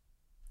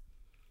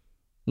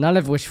 none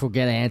of which will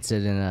get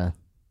answered in a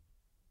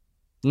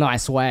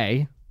nice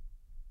way.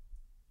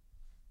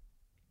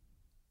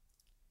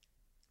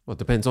 Well, it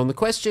depends on the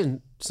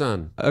question,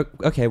 son.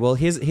 Okay, well,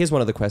 here's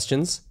one of the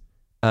questions.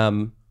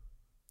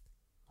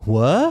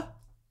 What?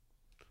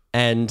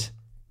 And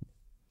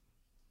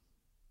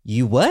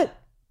you what?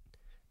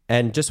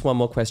 And just one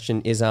more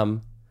question is,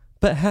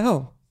 but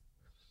how?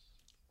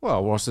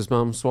 Well, Ross's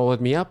mum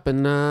swallowed me up,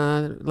 and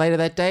later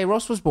that day,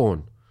 Ross was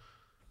born.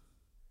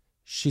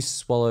 She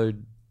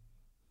swallowed.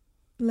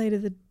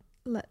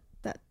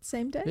 That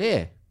same day?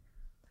 Yeah.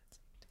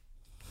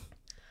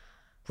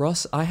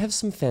 Ross, I have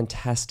some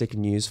fantastic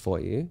news for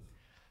you.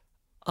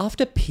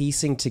 After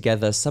piecing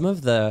together some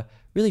of the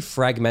really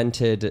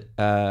fragmented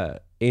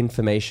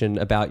information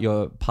about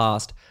your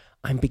past,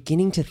 I'm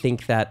beginning to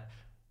think that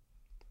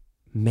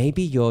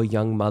maybe your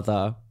young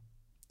mother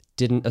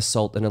didn't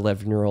assault an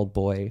 11-year-old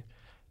boy.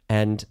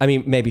 And, I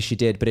mean, maybe she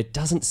did, but it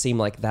doesn't seem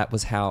like that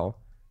was how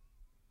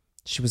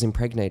she was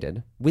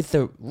impregnated. With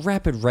the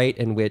rapid rate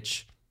in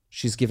which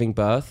she's giving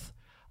birth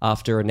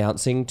after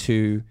announcing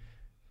to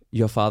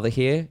your father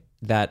here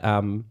that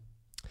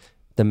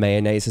the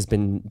mayonnaise has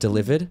been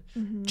delivered,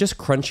 just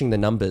crunching the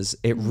numbers,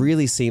 it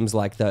really seems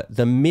like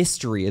the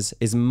mystery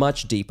is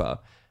much deeper.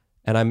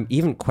 And I'm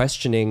even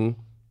questioning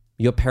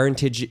your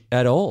parentage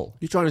at all.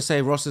 You trying to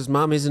say Ross's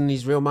mum isn't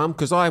his real mum?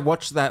 Because I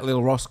watched that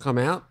little Ross come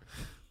out,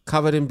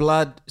 covered in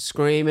blood,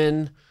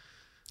 screaming.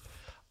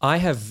 I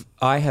have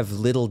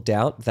little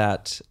doubt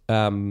that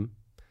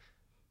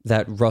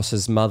that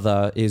Ross's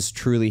mother is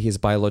truly his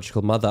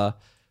biological mother.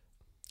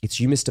 It's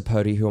you, Mr.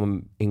 Purdy, who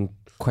I'm in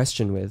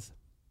question with.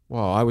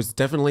 Well, I was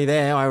definitely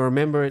there. I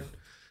remember it.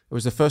 It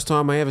was the first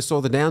time I ever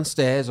saw the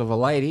downstairs of a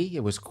lady.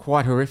 It was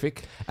quite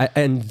horrific.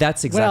 And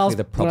that's exactly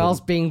the problem. When I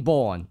was being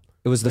born.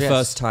 It was the Yes.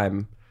 first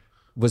time,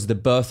 was the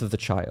birth of the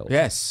child.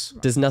 Yes.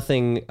 Does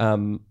nothing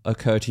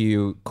occur to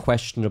you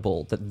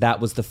questionable that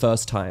was the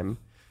first time,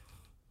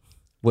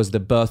 was the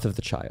birth of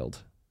the child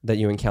that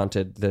you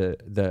encountered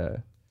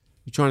the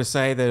You're trying to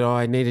say that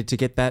I needed to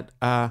get that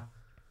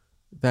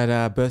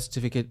birth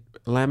certificate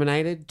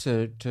laminated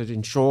to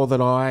ensure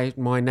that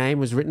my name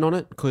was written on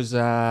it? Because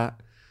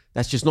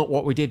that's just not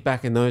what we did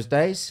back in those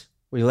days.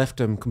 We left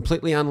them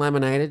completely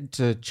unlaminated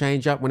to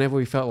change up whenever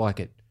we felt like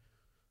it.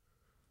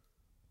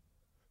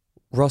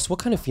 Ross, what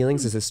kind of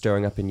feelings is this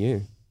stirring up in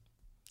you?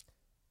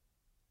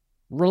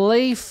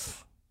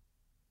 Relief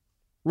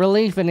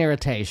and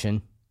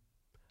irritation.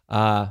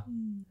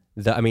 Isn't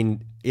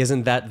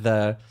that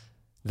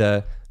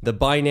the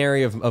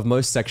binary of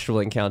most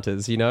sexual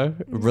encounters, you know?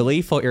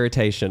 Relief or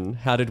irritation?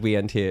 How did we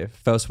end here?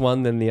 First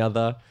one, then the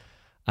other.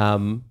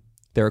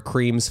 There are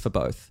creams for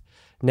both.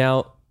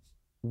 Now,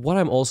 what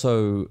I'm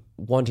also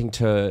wanting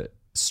to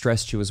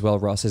stress to you as well,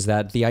 Ross, is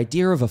that the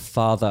idea of a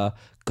father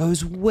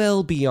goes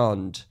well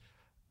beyond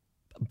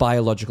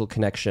biological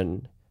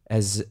connection,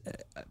 as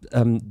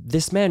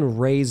this man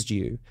raised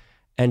you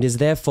and is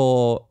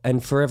therefore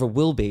and forever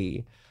will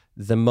be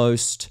the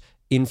most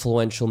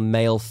influential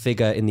male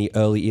figure in the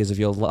early years of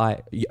your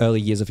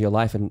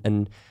life.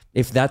 And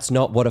if that's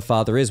not what a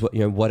father is,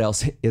 what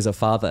else is a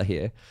father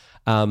here?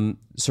 So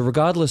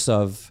regardless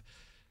of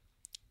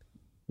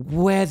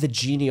where the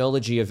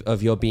genealogy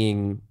of your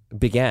being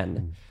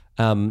began,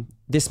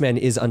 this man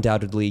is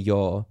undoubtedly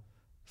your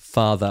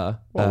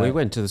father. Well, we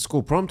went to the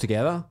school prom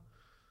together.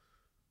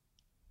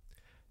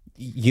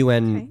 You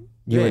and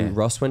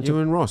Ross went You to.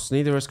 and Ross.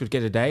 Neither of us could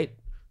get a date,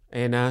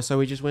 and so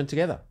we just went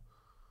together.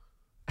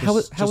 How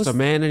was a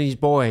man and his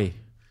boy,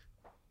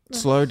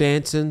 slow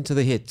dancing to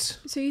the hits.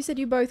 So you said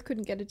you both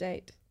couldn't get a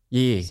date.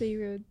 Yeah, So you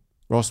were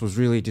Ross was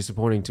really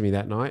disappointing to me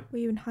that night.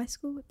 you in high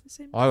school at the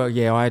same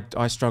time?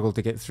 I struggled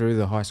to get through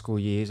the high school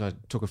years. I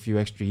took a few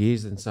extra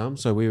years than some,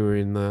 so we were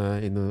in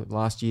the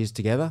last years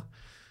together.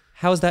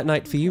 How was that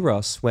night for you,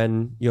 Ross,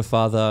 when your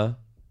father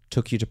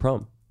took you to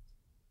prom?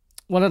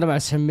 One of the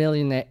most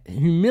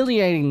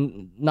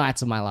humiliating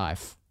nights of my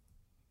life.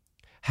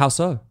 How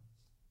so?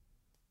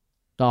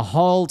 The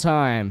whole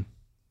time,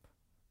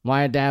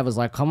 my dad was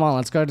like, "Come on,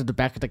 let's go to the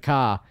back of the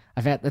car.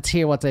 Let's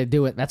hear what they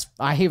do.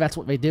 I hear that's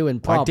what they do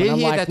in prom." I did and I'm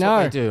hear like, that's no,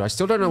 what they do. I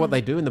still don't know what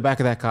they do in the back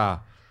of that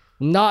car.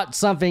 not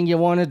something you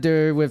want to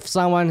do with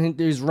someone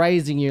who's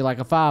raising you like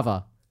a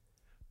father.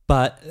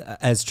 But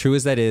as true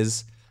as that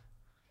is,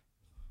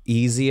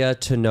 easier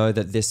to know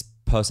that this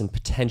person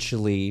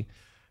potentially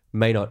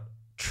may not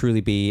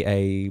truly be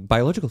a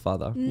biological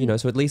father. You know,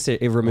 so at least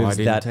it removes I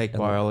didn't that. take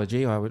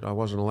biology. I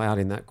wasn't allowed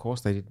in that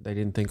course. They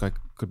didn't think I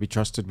could be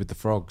trusted with the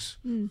frogs.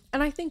 And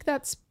I think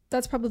that's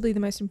probably the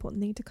most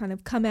important thing to kind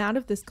of come out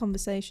of this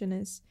conversation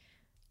is,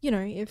 you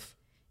know,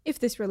 if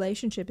this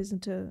relationship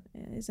isn't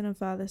a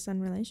father-son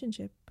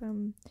relationship,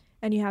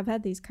 and you have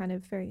had these kind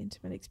of very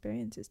intimate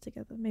experiences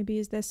together, maybe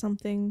is there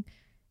something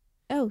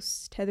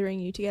else tethering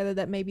you together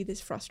that maybe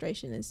this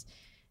frustration is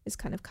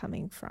kind of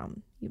coming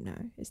from, you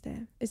know, is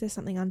there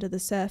something under the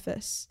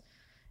surface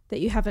that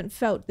you haven't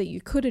felt that you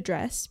could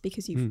address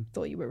because you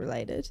thought you were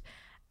related,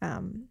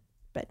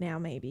 but now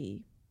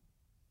maybe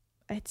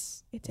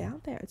it's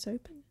out there, it's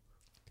open.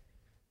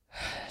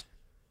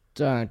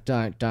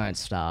 Don't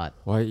start.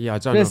 Well, yeah, I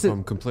don't know if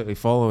I'm completely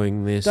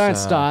following this. Don't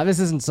start. This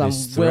isn't some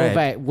this will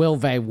thread.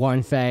 they,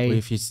 won't they.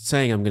 If you're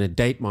saying I'm going to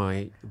date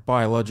my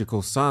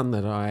biological son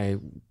that I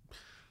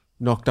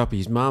knocked up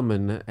his mum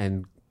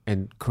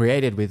and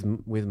created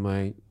with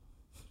my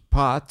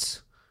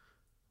parts,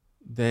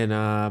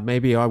 then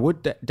maybe I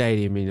would date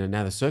him in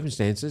other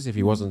circumstances if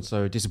he wasn't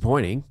so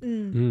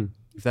disappointing.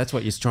 If that's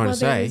what you're trying to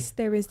say.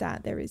 There is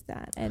that.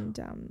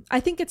 And I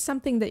think it's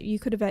something that you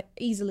could have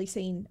easily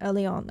seen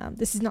early on.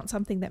 This is not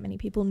something that many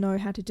people know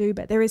how to do,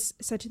 but there is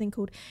such a thing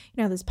called,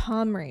 you know, there's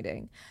palm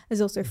reading.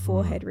 There's also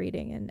forehead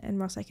reading. And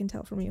Ross, I can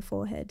tell from your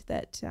forehead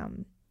that,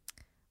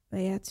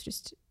 it's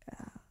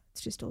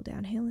just all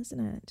downhill, isn't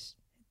it?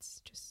 It's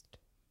just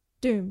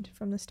doomed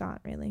from the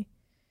start, really.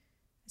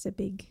 It's a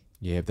big...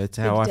 Yeah, that's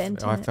how I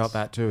dent in it. felt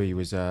that too. He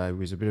was a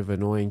bit of an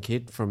annoying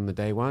kid from the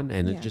day one,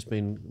 and it's just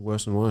been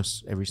worse and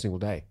worse every single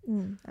day.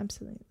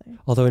 Absolutely.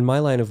 Although in my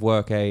line of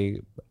work,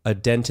 a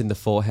dent in the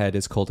forehead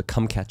is called a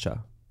cum catcher.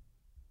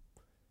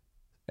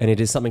 And it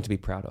is something to be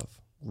proud of.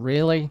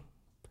 Really?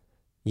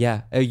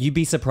 Yeah. You'd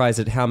be surprised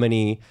at how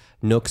many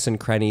nooks and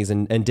crannies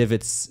and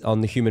divots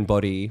on the human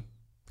body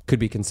could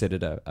be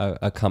considered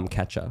a cum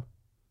catcher.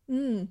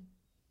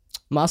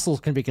 Muscles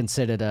can be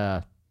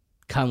considered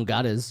cum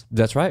gutters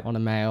That's right. on a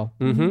male.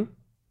 Mm-hmm.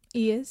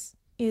 Ears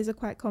are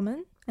quite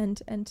common,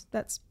 and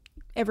that's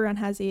everyone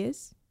has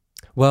ears.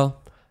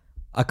 Well,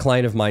 a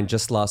client of mine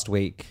just last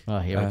week, Oh,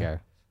 here we go.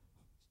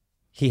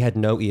 he had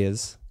no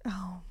ears.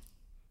 Oh,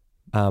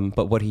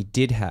 But what he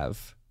did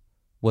have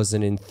was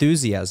an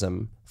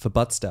enthusiasm for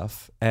butt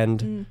stuff.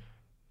 And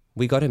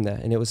we got him there,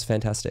 and it was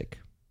fantastic.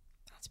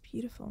 that's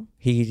beautiful.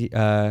 He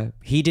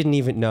didn't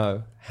even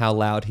know how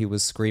loud he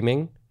was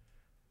screaming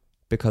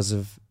because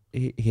of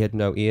he had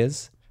no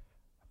ears.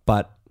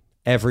 But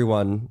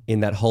everyone in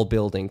that whole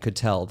building could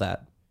tell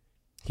that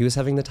he was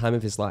having the time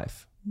of his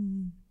life.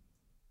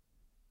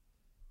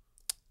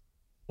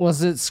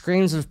 Was it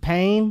screams of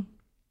pain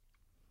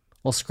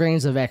or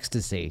screams of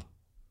ecstasy?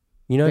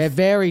 You know, They're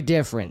very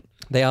different.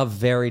 they are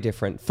very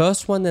different.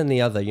 First one than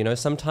the other. You know,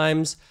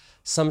 sometimes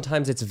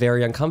it's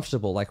very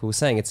uncomfortable. Like we were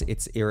saying,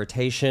 it's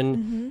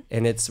irritation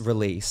and it's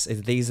release.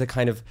 These are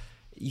kind of,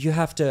 you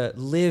have to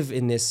live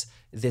in this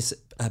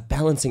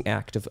balancing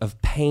act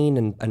of pain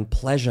and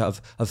pleasure,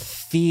 of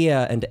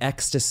fear and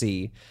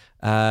ecstasy.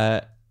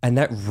 And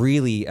that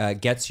really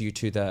gets you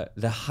to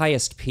the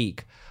highest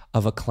peak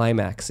of a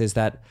climax, is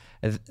that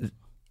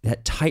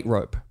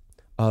tightrope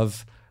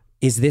of,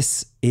 is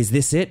this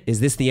it? Is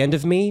this the end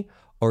of me?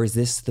 Or is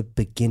this the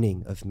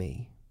beginning of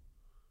me?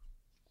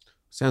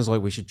 Sounds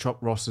like we should chop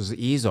Ross's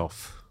ears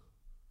off.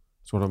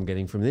 That's what I'm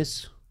getting from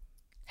this.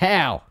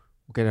 How?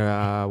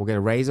 We'll get a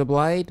razor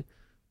blade,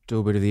 do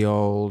a bit of the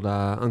old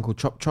Uncle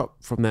Chop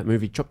Chop from that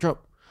movie Chop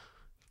Chop,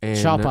 and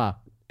Chopper.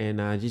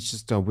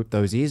 Just whip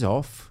those ears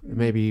off.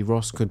 Maybe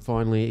Ross could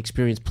finally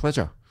experience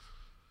pleasure.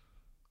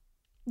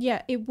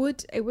 Yeah, it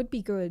would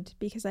be good,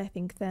 because I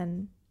think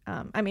then,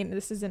 I mean,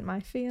 this isn't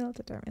my field.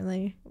 I don't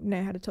really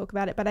know how to talk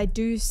about it, but I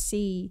do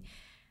see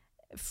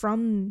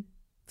from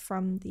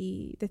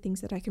the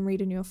things that I can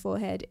read in your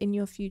forehead, in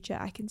your future,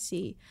 I can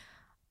see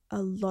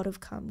a lot of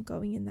cum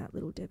going in that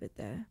little divot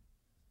there.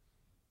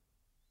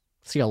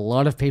 See a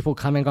lot of people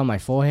coming on my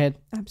forehead.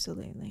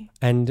 Absolutely.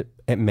 And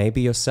it may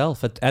be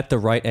yourself at the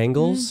right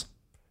angles,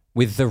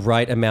 with the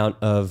right amount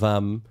of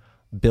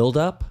build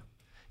up.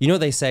 You know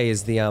what they say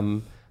is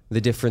the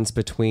difference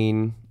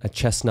between a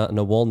chestnut and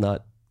a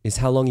walnut is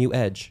how long you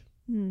edge.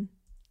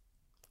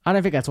 I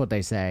don't think that's what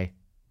they say.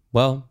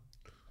 Well,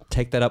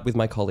 take that up with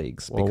my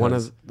colleagues. Well,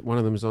 because one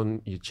of them's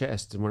on your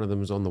chest and one of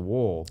them's on the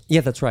wall.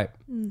 yeah, that's right.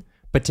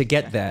 But to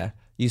get there,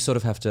 you sort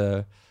of have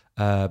to,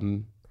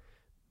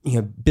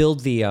 build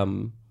the,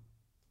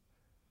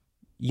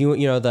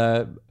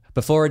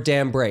 before a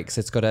dam breaks,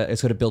 it's got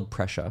to build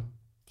pressure.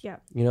 Yeah.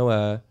 You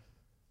know,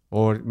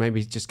 Or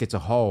maybe it just gets a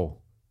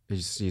hole.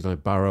 You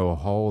burrow a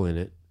hole in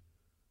it.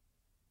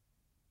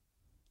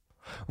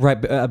 right.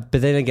 But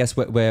then I guess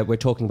we're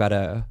talking about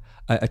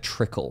a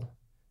trickle,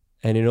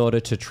 and in order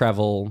to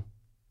travel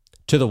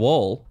to the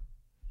wall,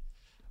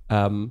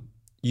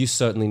 you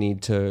certainly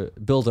need to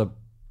build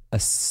a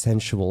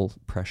sensual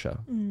pressure.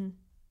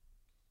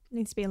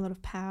 Needs to be a lot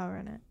of power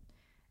in it.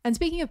 And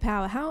speaking of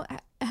power,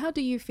 how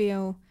do you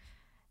feel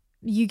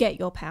you get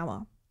your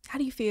power? How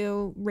do you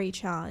feel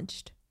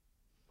recharged?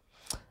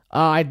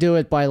 I do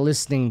it by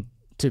listening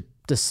to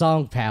the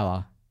song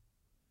Power.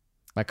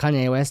 By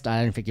Kanye West,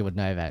 I don't think you would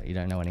know that. You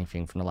don't know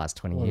anything from the last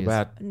 20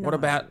 years. What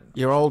about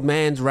your old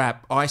man's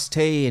rap,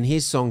 Ice-T and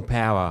his song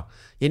Power?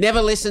 You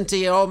never listen to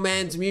your old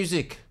man's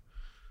music.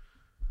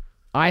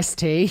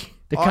 Ice-T?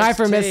 The guy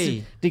from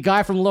Ice-T. the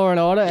guy from Law and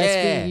Order,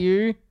 Yeah.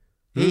 SVU?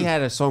 He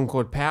had a song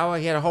called Power.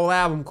 He had a whole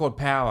album called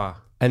Power.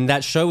 And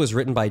that show was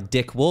written by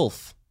Dick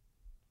Wolf.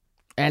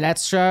 And that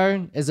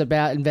show is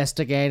about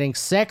investigating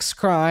sex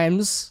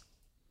crimes.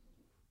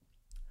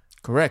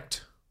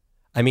 Correct.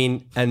 I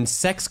mean, and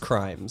sex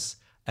crimes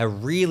are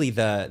really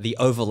the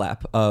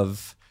overlap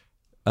of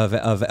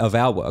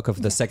our work,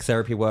 of the sex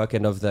therapy work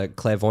and of the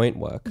clairvoyant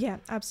work. Yeah,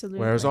 absolutely.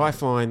 Whereas I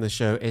find the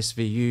show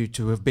SVU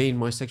to have been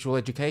my sexual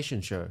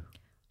education show.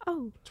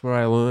 Oh, It's where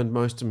I learned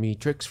most of me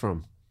tricks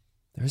from.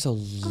 There's a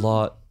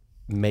lot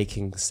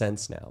making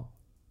sense now.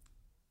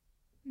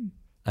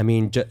 I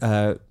mean,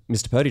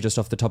 Mr. Purdy, just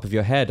off the top of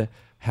your head,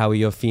 how are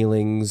your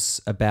feelings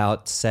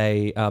about,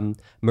 say,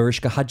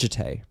 Mariska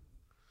Hargitay?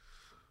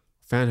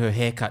 Found her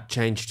haircut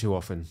changed too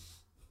often.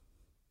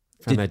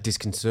 Found that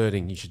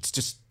disconcerting. You should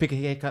just pick a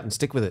haircut and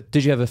stick with it.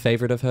 Did you have a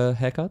favorite of her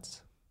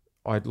haircuts?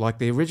 I like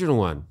the original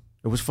one.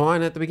 It was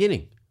fine at the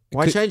beginning.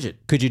 Why change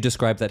it? Could you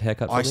describe that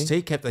haircut for me?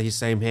 Ice-T kept his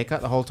same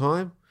haircut the whole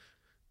time.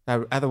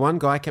 The other one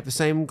guy kept the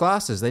same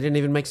glasses. They didn't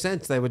even make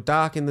sense. They were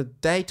dark in the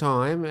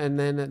daytime, and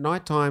then at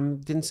nighttime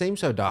didn't seem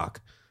so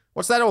dark.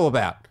 What's that all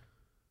about?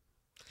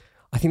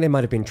 I think they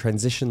might have been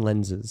transition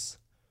lenses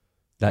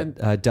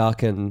that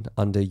darken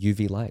under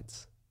UV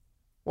lights.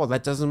 Well,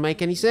 that doesn't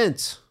make any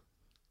sense.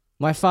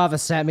 My father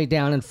sat me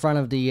down in front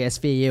of the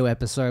SVU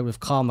episode with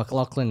Carl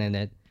McLaughlin in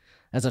it.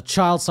 As a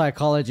child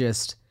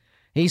psychologist,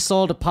 he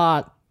saw the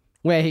part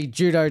where he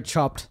judo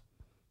chopped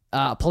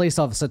a police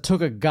officer,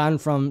 took a gun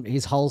from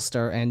his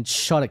holster and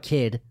shot a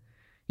kid.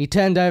 He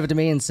turned over to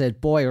me and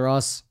said, "Boy,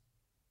 Ross,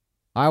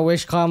 I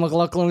wish Carl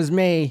McLaughlin was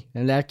me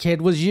and that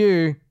kid was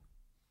you."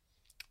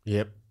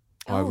 Yep.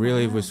 I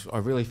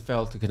really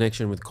felt a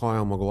connection with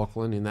Kyle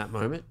McLaughlin in that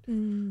moment.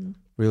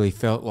 Really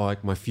felt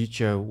like my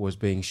future was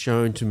being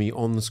shown to me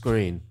on the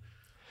screen.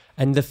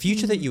 And the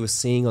future that you were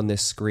seeing on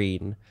this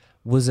screen,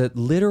 was it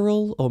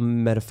literal or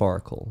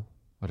metaphorical?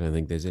 I don't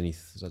think there's any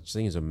such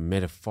thing as a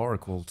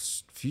metaphorical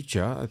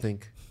future. I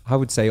think I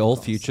would say all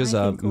futures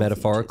I are think all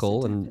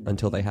metaphorical futures are and,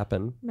 until they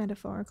happen.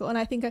 metaphorical. And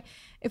I think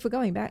if we're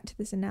going back to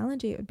this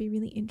analogy, it would be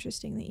really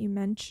interesting that you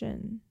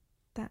mention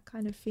that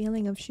kind of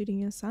feeling of shooting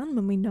your son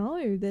when we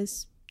know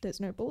there's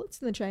no bullets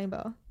in the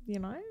chamber, you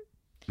know?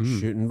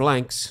 shooting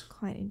blanks.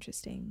 Quite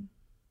interesting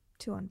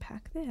to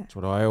unpack there. That's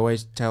what I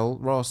always tell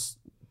Ross.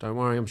 Don't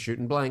worry, I'm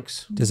shooting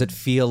blanks. Does it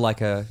feel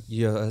like a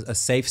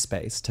safe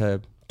space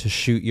to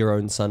shoot your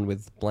own son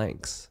with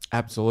blanks?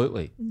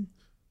 Absolutely.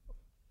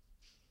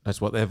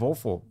 That's what they're all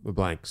for, the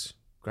blanks.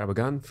 Grab a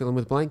gun, fill them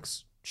with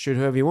blanks, shoot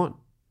whoever you want.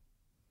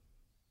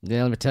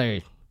 Yeah, let me tell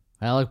you,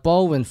 Alec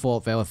Baldwin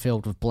thought they were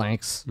filled with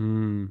blanks.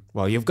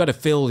 Well, you've got to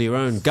fill your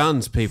own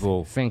guns,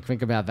 people.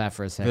 Think about that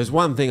for a second. There's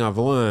one thing I've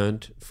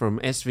learned from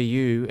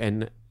SVU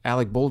and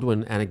Alec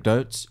Baldwin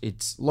anecdotes.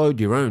 It's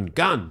load your own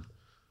gun.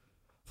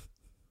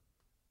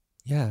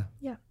 Yeah.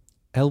 Yeah.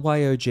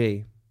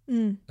 LYOG.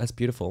 That's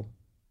beautiful.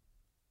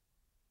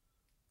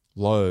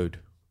 Load.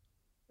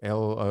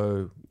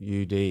 LOUD.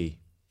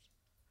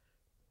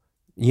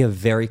 You're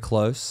very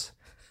close.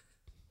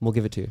 We'll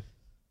give it to you.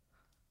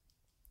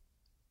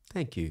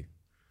 Thank you.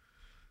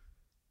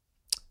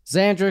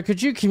 Xandra,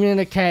 could you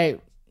communicate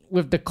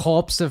with the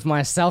corpse of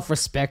my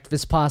self-respect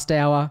this past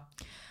hour?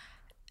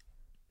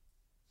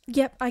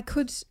 Yep, I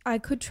could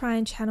try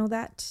and channel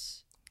that.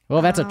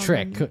 Well, that's a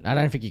trick. I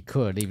don't think you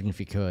could, even if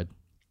you could.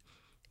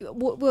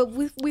 Well,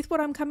 with what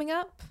I'm coming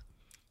up,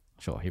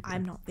 Sure.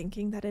 I'm not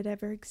thinking that it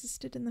ever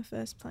existed in the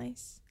first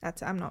place.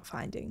 I'm not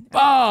finding.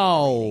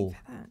 Oh!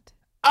 For that.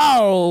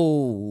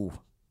 Oh!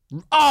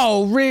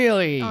 Oh,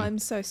 really? Oh, I'm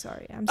so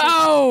sorry. I'm so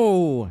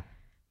Oh!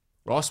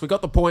 Ross, we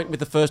got the point with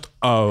the first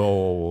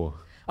oh.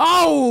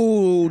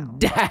 Oh,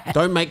 Dad!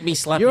 Don't make me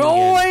slap You're you again.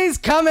 always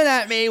coming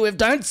at me with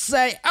don't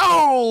say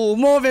oh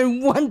more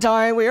than one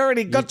time. We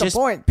already got the Just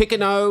point. pick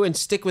an O and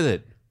stick with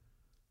it.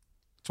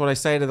 It's what I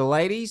say to the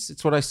ladies.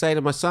 It's what I say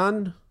to my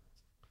son.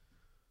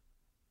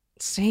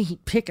 See,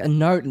 pick a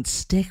note and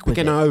stick with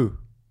Pick an it. O.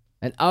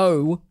 An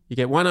O? You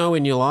get one O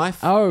in your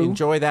life. O?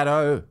 Enjoy that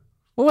O.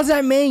 What does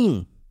that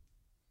mean?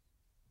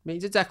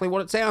 Means exactly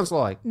what it sounds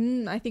like.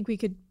 I think we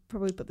could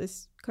probably put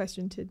this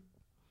question to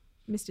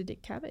Mr.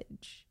 Dick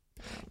Cabbage.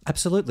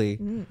 Absolutely.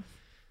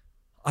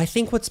 I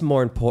think what's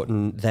more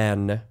important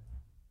than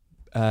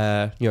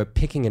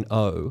picking an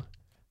O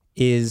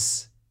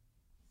is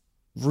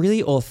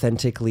really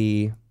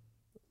authentically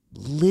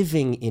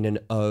living in an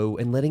O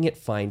and letting it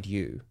find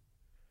you.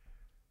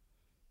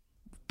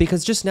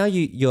 Because just now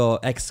your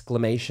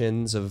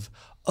exclamations of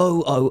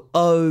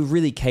oh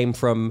really came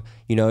from,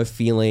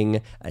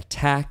 feeling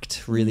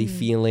attacked, really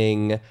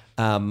feeling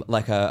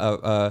like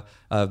a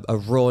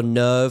raw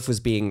nerve was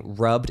being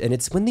rubbed. And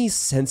it's when these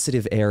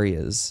sensitive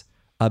areas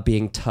are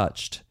being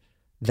touched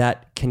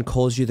that can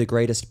cause you the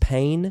greatest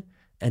pain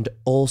and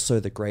also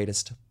the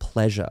greatest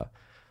pleasure.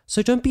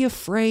 So don't be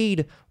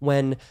afraid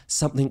when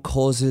something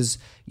causes,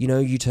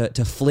 you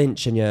to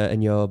flinch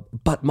and your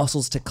butt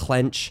muscles to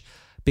clench,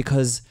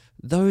 because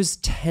those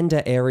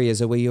tender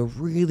areas are where you're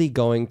really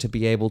going to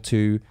be able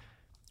to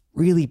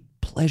really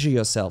pleasure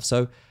yourself.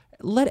 So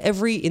let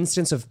every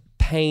instance of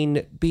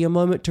pain be a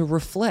moment to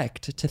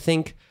reflect, to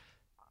think,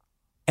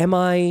 am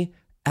I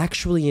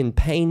actually in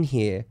pain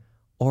here,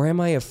 or am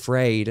I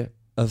afraid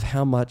of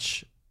how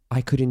much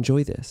I could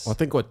enjoy this? I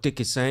think what Dick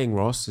is saying,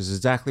 Ross, is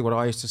exactly what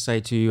I used to say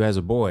to you as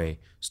a boy.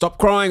 Stop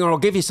crying or I'll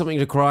give you something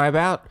to cry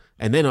about.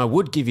 And then I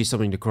would give you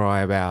something to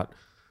cry about.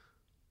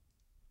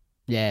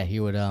 Yeah, he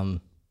would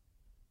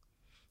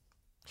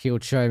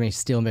show me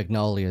Steel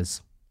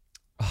Magnolias.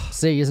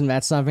 See, isn't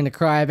that something to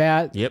cry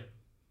about? Yep.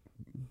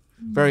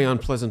 Very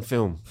unpleasant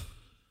film.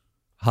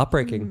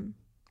 Heartbreaking.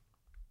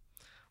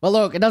 Well,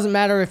 look, it doesn't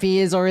matter if he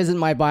is or isn't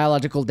my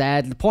biological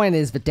dad. The point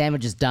is the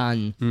damage is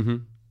done. Mm-hmm.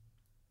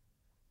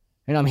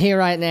 And I'm here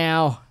right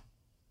now.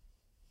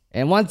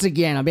 And once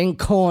again, I'm being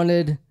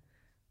cornered.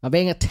 I'm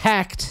being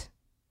attacked.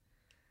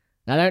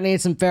 And I don't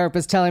need some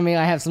therapist telling me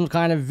I have some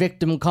kind of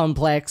victim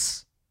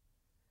complex.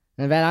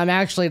 And that I'm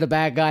actually the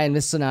bad guy in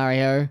this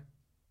scenario.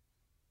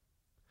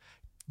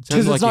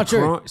 Sounds it's not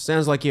true.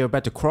 Sounds like you're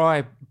about to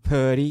cry,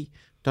 Purdy.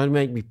 Don't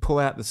make me pull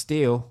out the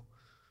steel.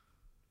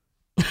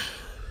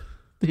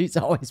 He's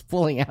always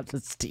pulling out the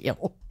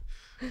steel.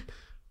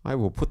 I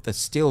will put the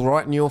steel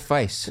right in your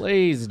face.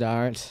 Please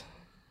don't.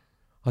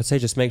 I'd say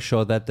just make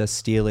sure that the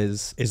steel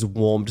is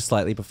warmed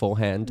slightly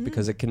beforehand,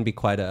 because it can be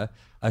quite a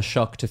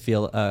shock to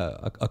feel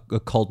a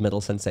cold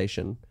metal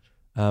sensation,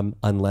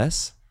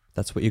 unless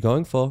that's what you're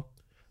going for.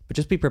 But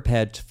just be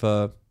prepared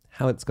for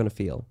how it's going to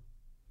feel.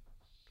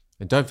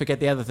 And don't forget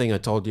the other thing I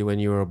told you when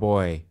you were a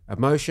boy.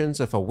 Emotions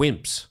are for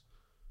wimps.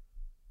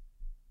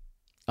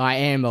 I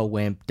am a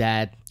wimp,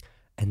 Dad.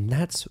 And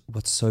that's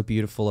what's so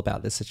beautiful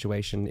about this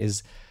situation,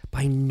 is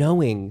by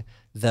knowing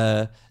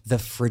the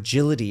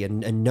fragility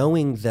and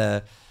knowing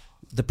the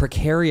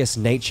precarious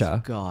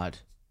nature. God.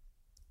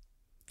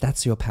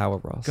 That's your power,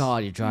 Ross.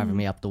 God, you're driving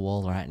me up the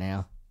wall right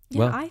now. Yeah,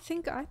 Well- I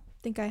think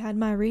I had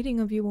my reading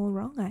of you all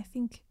wrong. I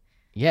think,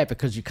 Yeah,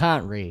 because you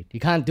can't read. You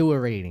can't do a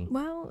reading.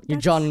 well, You're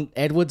that's- John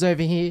Edwards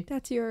over here.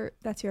 That's your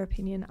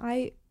opinion.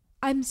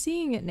 I'm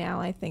seeing it now.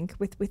 I think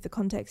with the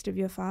context of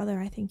your father,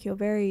 I think you're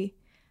very,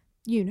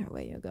 you know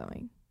where you're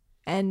going,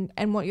 and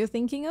what you're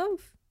thinking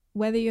of,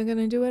 whether you're going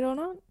to do it or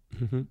not.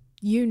 Mhm.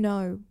 You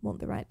know what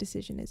the right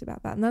decision is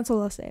about that, and that's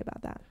all I'll say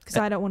about that, because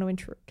I don't want to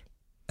intrude.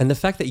 And the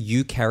fact that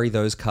you carry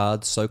those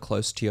cards so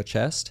close to your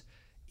chest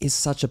is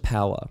such a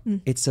power.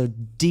 It's a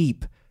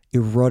deep,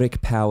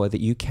 erotic power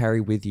that you carry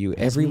with you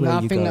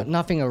everywhere you go.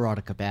 Nothing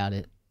erotic about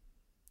it.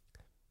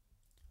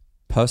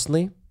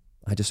 Personally,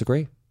 I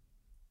disagree.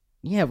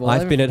 Yeah, well,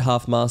 I've been at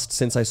half-mast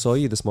since I saw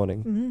you this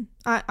morning.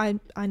 I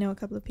know a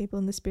couple of people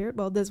in the spirit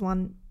world. There's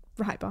one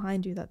right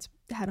behind you that's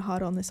had a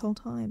heart on this whole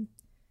time.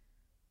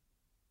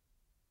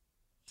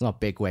 It's not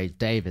Big Wave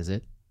Dave, is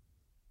it?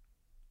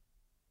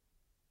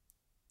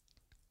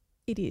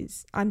 It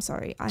is. I'm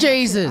sorry.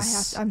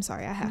 Jesus! I'm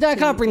sorry. I have to. I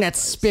can't bring that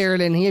disclose.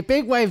 spirit in here.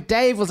 Big Wave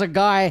Dave was a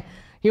guy.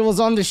 He was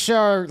on the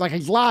show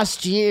like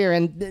last year,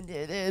 and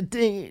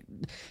there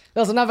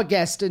was another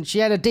guest, and she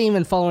had a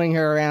demon following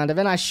her around. And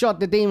then I shot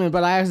the demon,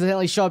 but I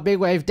accidentally shot Big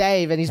Wave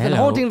Dave, and he's been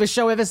Hello. haunting the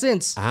show ever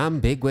since. I'm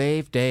Big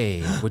Wave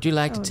Dave. Would you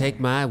like to take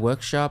my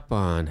workshop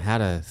on how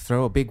to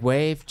throw a big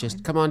wave?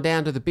 Just come on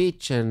down to the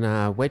beach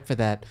and wait for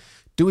that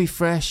dewy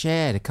fresh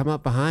air to come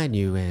up behind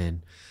you,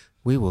 and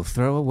we will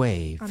throw a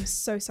wave. I'm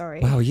so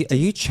sorry. Wow, are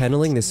you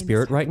channeling the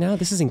spirit right now?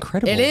 This is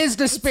incredible. It is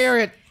the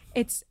spirit.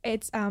 It's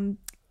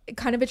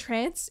kind of a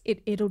trance.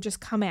 It'll just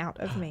come out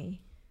of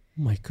me.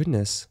 Oh my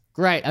goodness.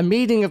 Great. A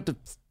meeting of the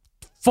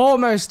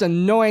foremost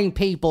annoying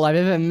people I've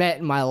ever met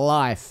in my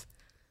life.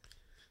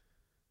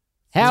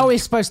 How are we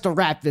supposed to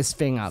wrap this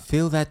thing up?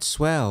 Feel that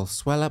swell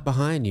up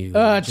behind you.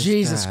 Oh, Just,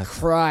 Jesus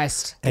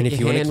Christ. And if your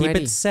you want to hand keep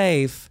ready. it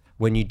safe,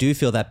 when you do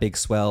feel that big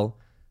swell,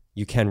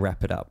 you can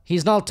wrap it up.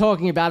 He's not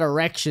talking about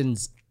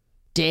erections,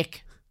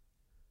 dick.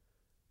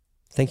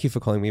 Thank you for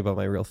calling me by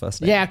my real first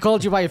name. Yeah, I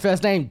called you by your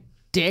first name,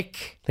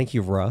 dick. Thank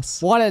you,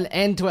 Ross. What an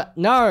end to it.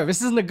 No,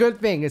 this isn't a good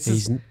thing. It's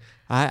just,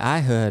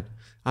 I heard,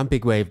 I'm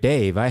Big Wave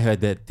Dave. I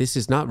heard that this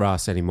is not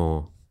Ross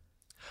anymore.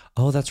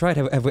 Oh, that's right.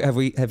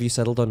 Have you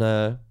settled on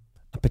a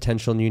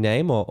potential new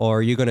name, or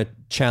are you going to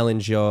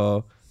challenge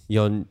your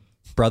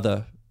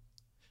brother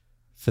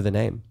for the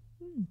name?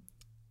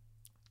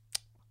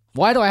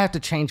 why do I have to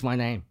change my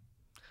name?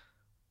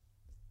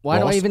 Why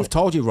Ross, do I even? I've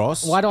told you,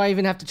 Ross. Why do I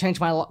even have to change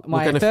my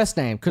gonna- first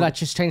name? Could I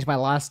just change my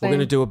last We're name?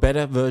 going to do a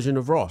better version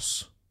of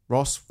Ross.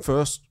 Ross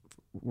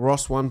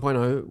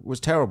 1.0 was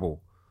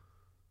terrible.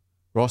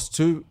 Ross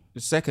 2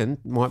 second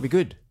might be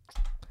good.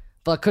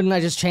 But couldn't I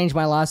just change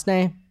my last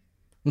name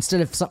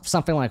instead of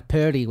something like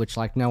Purdy, which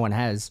like no one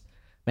has?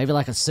 Maybe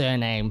like a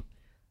surname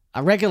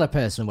a regular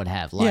person would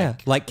have, like Yeah,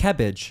 like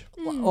cabbage.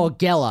 or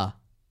Geller,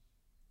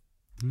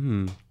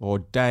 Or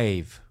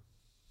Dave.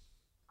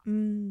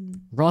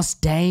 Ross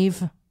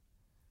Dave.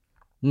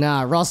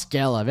 Nah, Ross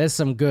Geller. There's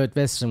some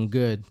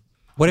good.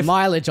 What if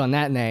mileage on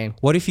that name.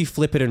 What if you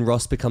flip it and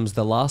Ross becomes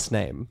the last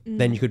name?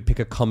 Then you could pick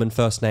a common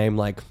first name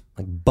like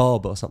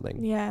Bob or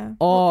something. Yeah.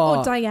 Or-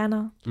 Or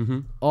Diana.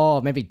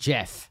 Or maybe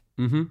Jeff.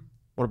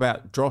 What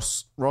about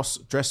Ross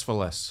Dress for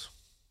Less?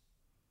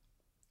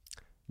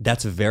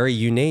 That's very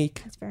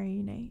unique. That's very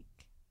unique.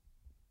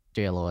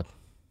 Dear Lord.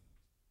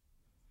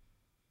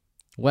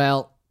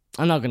 Well,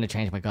 I'm not going to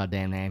change my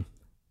goddamn name.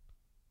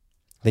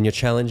 Then you're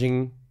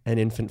challenging an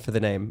infant for the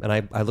name, and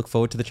I look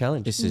forward to the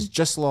challenge. This is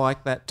just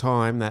like that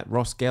time that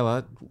Ross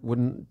Geller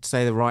wouldn't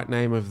say the right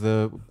name of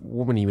the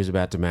woman he was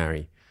about to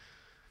marry.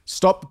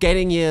 Stop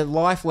getting your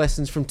life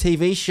lessons from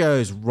TV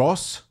shows,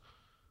 Ross.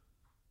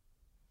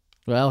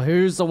 Well,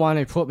 who's the one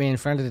who put me in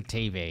front of the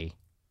TV?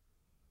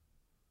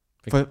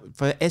 For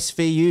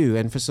SVU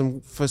and for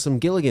some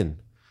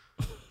Gilligan.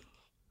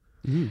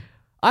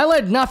 I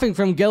learned nothing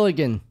from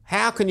Gilligan.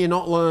 How can you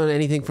not learn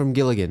anything from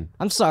Gilligan?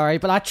 I'm sorry,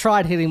 but I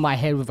tried hitting my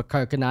head with a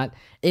coconut.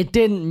 It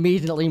didn't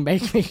immediately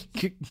make me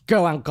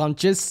go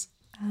unconscious.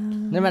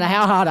 No matter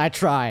how hard I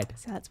tried.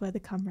 So that's where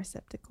the cum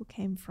receptacle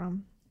came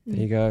from.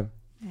 There you go.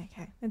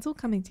 Okay. It's all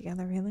coming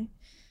together, really.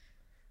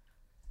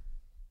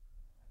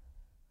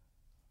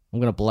 I'm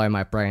going to blow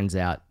my brains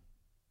out.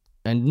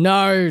 And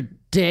no,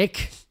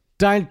 Dick,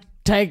 don't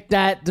take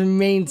that to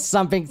mean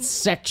something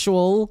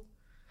sexual.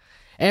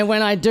 And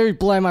when I do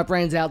blow my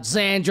brains out,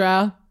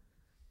 Sandra,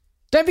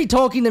 don't be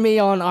talking to me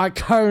on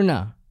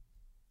Icona.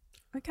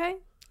 Okay.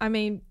 I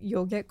mean,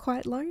 you'll get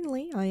quite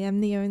lonely. I am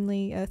the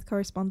only Earth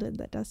correspondent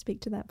that does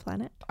speak to that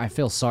planet. I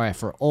feel sorry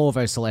for all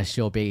those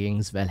celestial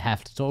beings that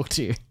have to talk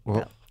to you.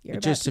 Well, You're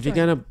about just to if you're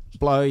join. going to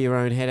blow your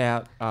own head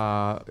out,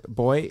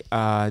 boy,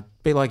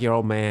 be like your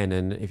old man.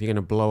 And if you're going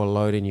to blow a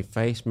load in your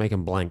face, make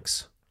them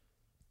blanks.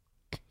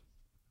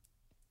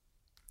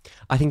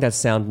 I think that's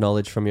sound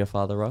knowledge from your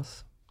father,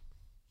 Ross.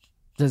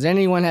 Does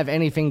anyone have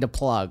anything to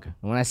plug?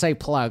 When I say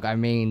plug, I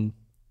mean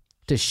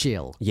to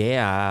shill.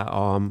 Yeah,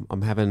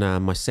 I'm having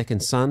my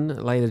second son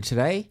later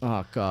today.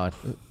 Oh, God.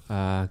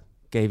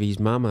 Gave his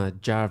mum a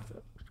jar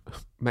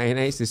of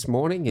mayonnaise this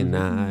morning, and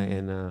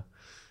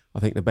I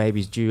think the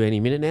baby's due any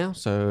minute now.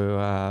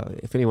 So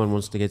if anyone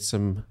wants to get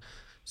some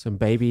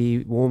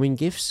baby warming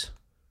gifts,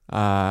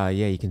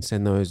 you can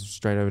send those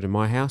straight over to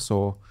my house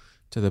or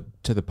to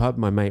the pub.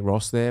 My mate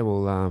Ross there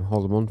will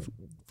hold them on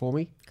for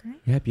me.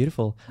 Yeah,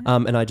 beautiful.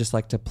 And I just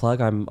like to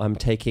plug. I'm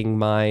taking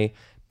my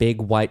big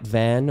white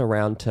van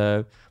around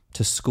to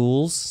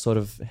schools, sort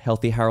of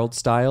Healthy Harold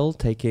style,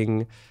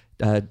 taking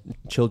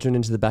children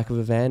into the back of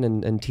a van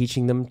and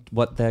teaching them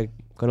what they're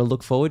going to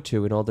look forward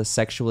to in all the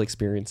sexual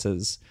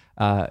experiences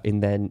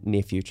in their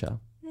near future.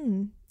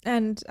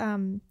 And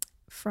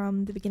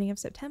from the beginning of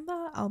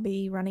September, I'll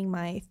be running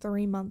my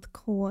 3-month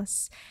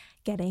course,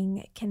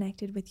 Getting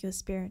Connected with Your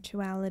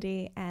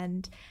Spirituality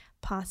and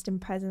Past and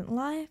Present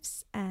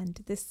Lives.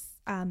 And this,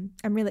 I'm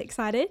really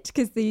excited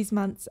because these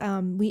months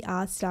we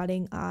are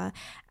starting our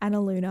Anna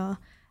Luna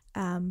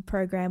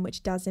program,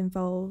 which does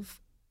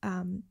involve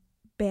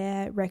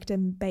bare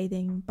rectum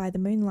bathing by the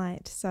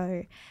moonlight.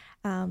 So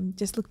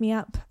just look me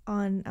up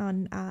on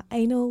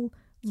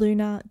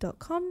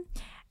analluna.com.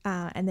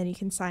 And then you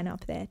can sign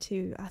up there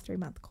to our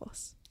 3-month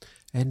course.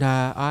 And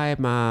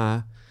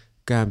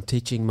I'm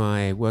teaching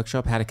my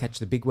workshop, How to Catch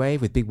the Big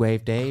Wave with Big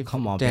Wave Dave.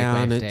 Come on,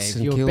 down Big Wave at Dave.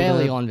 St. You're Kilda,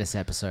 barely on this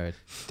episode.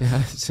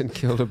 down at St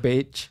Kilda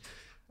Beach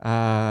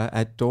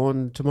at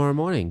dawn tomorrow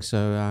morning.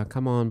 So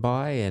come on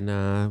by and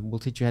we'll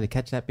teach you how to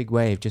catch that big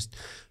wave. Just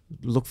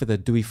look for the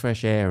dewy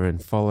fresh air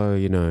and follow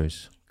your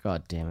nose.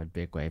 God damn it,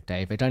 Big Wave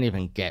Dave. I don't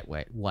even get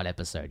what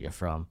episode you're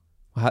from.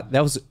 Wow,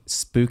 that was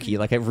spooky.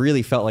 Like, it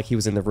really felt like he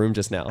was in the room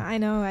just now. I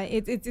know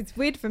it's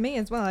weird for me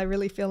as well. I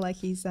really feel like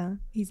he's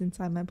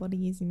inside my body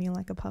using me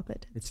like a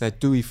puppet. It's that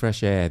dewy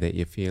fresh air that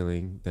you're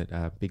feeling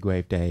that Big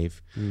Wave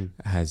Dave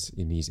has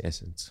in his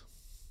essence.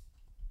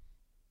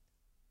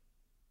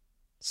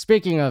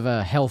 Speaking of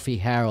a healthy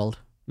Harold,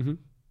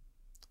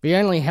 the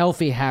only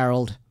healthy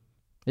Harold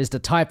is the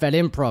type that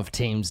improv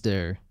teams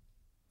do.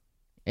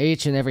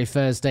 Each and every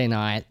Thursday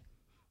night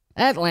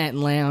at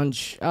Lantern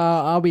Lounge,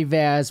 I'll be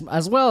there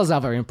as well as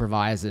other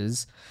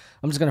improvisers.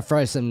 I'm just going to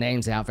throw some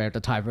names out there,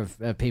 the type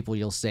of people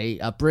you'll see.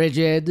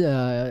 Bridget,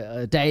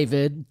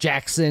 David,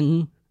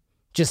 Jackson,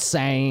 just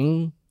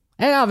saying,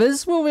 and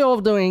others. We'll be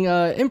all doing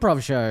an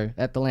improv show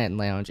at the Lantern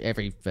Lounge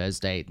every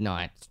Thursday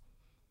night.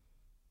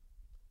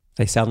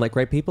 They sound like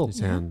great people. You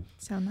sound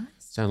Sound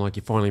nice? like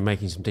you're finally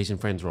making some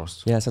decent friends,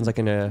 Ross. Yeah, sounds like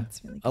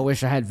That's really good. I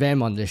wish I had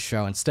them on this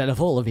show instead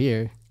of all of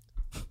you.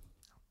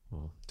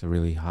 Well, it's a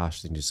really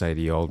harsh thing to say to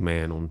the old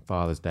man on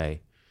Father's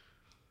Day.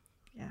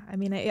 Yeah, I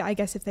mean, I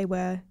guess if they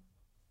were,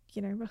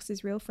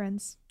 Ross's real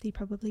friends, he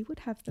probably would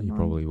have them You on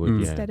probably would,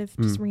 yeah. instead of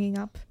just ringing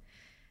up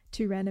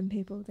 2 random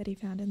people that he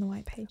found in the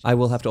white page. I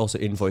will have to also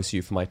invoice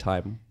you for my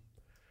time.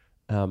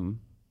 I'm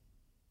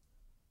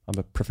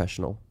a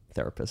professional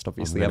therapist,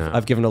 obviously. gonna-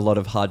 I've given a lot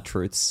of hard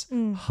truths.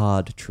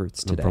 Hard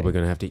truths I'm today. probably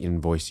going to have to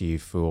invoice you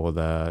for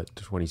the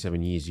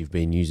 27 years you've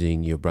been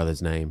using your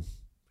brother's name.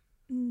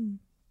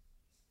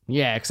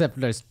 Yeah, except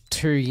for those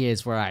 2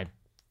 years where I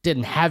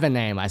didn't have a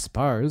name, I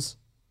suppose.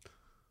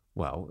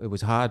 Well, it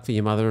was hard for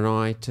your mother and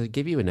I to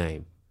give you a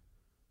name.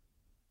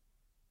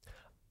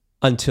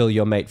 Until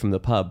your mate from the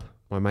pub.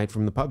 My mate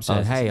from the pub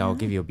said, hey, I'll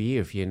give you a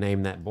beer if you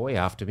name that boy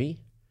after me.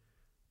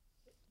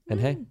 And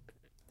hey,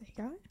 There you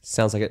go.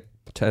 sounds like it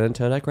turned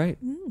out great.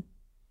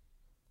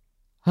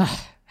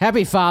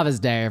 Happy Father's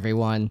Day,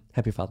 everyone.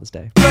 Happy Father's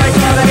Day. Destroys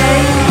comedy,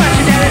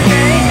 crushes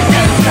energy,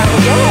 doesn't stop a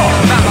war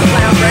from a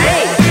clown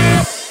brain.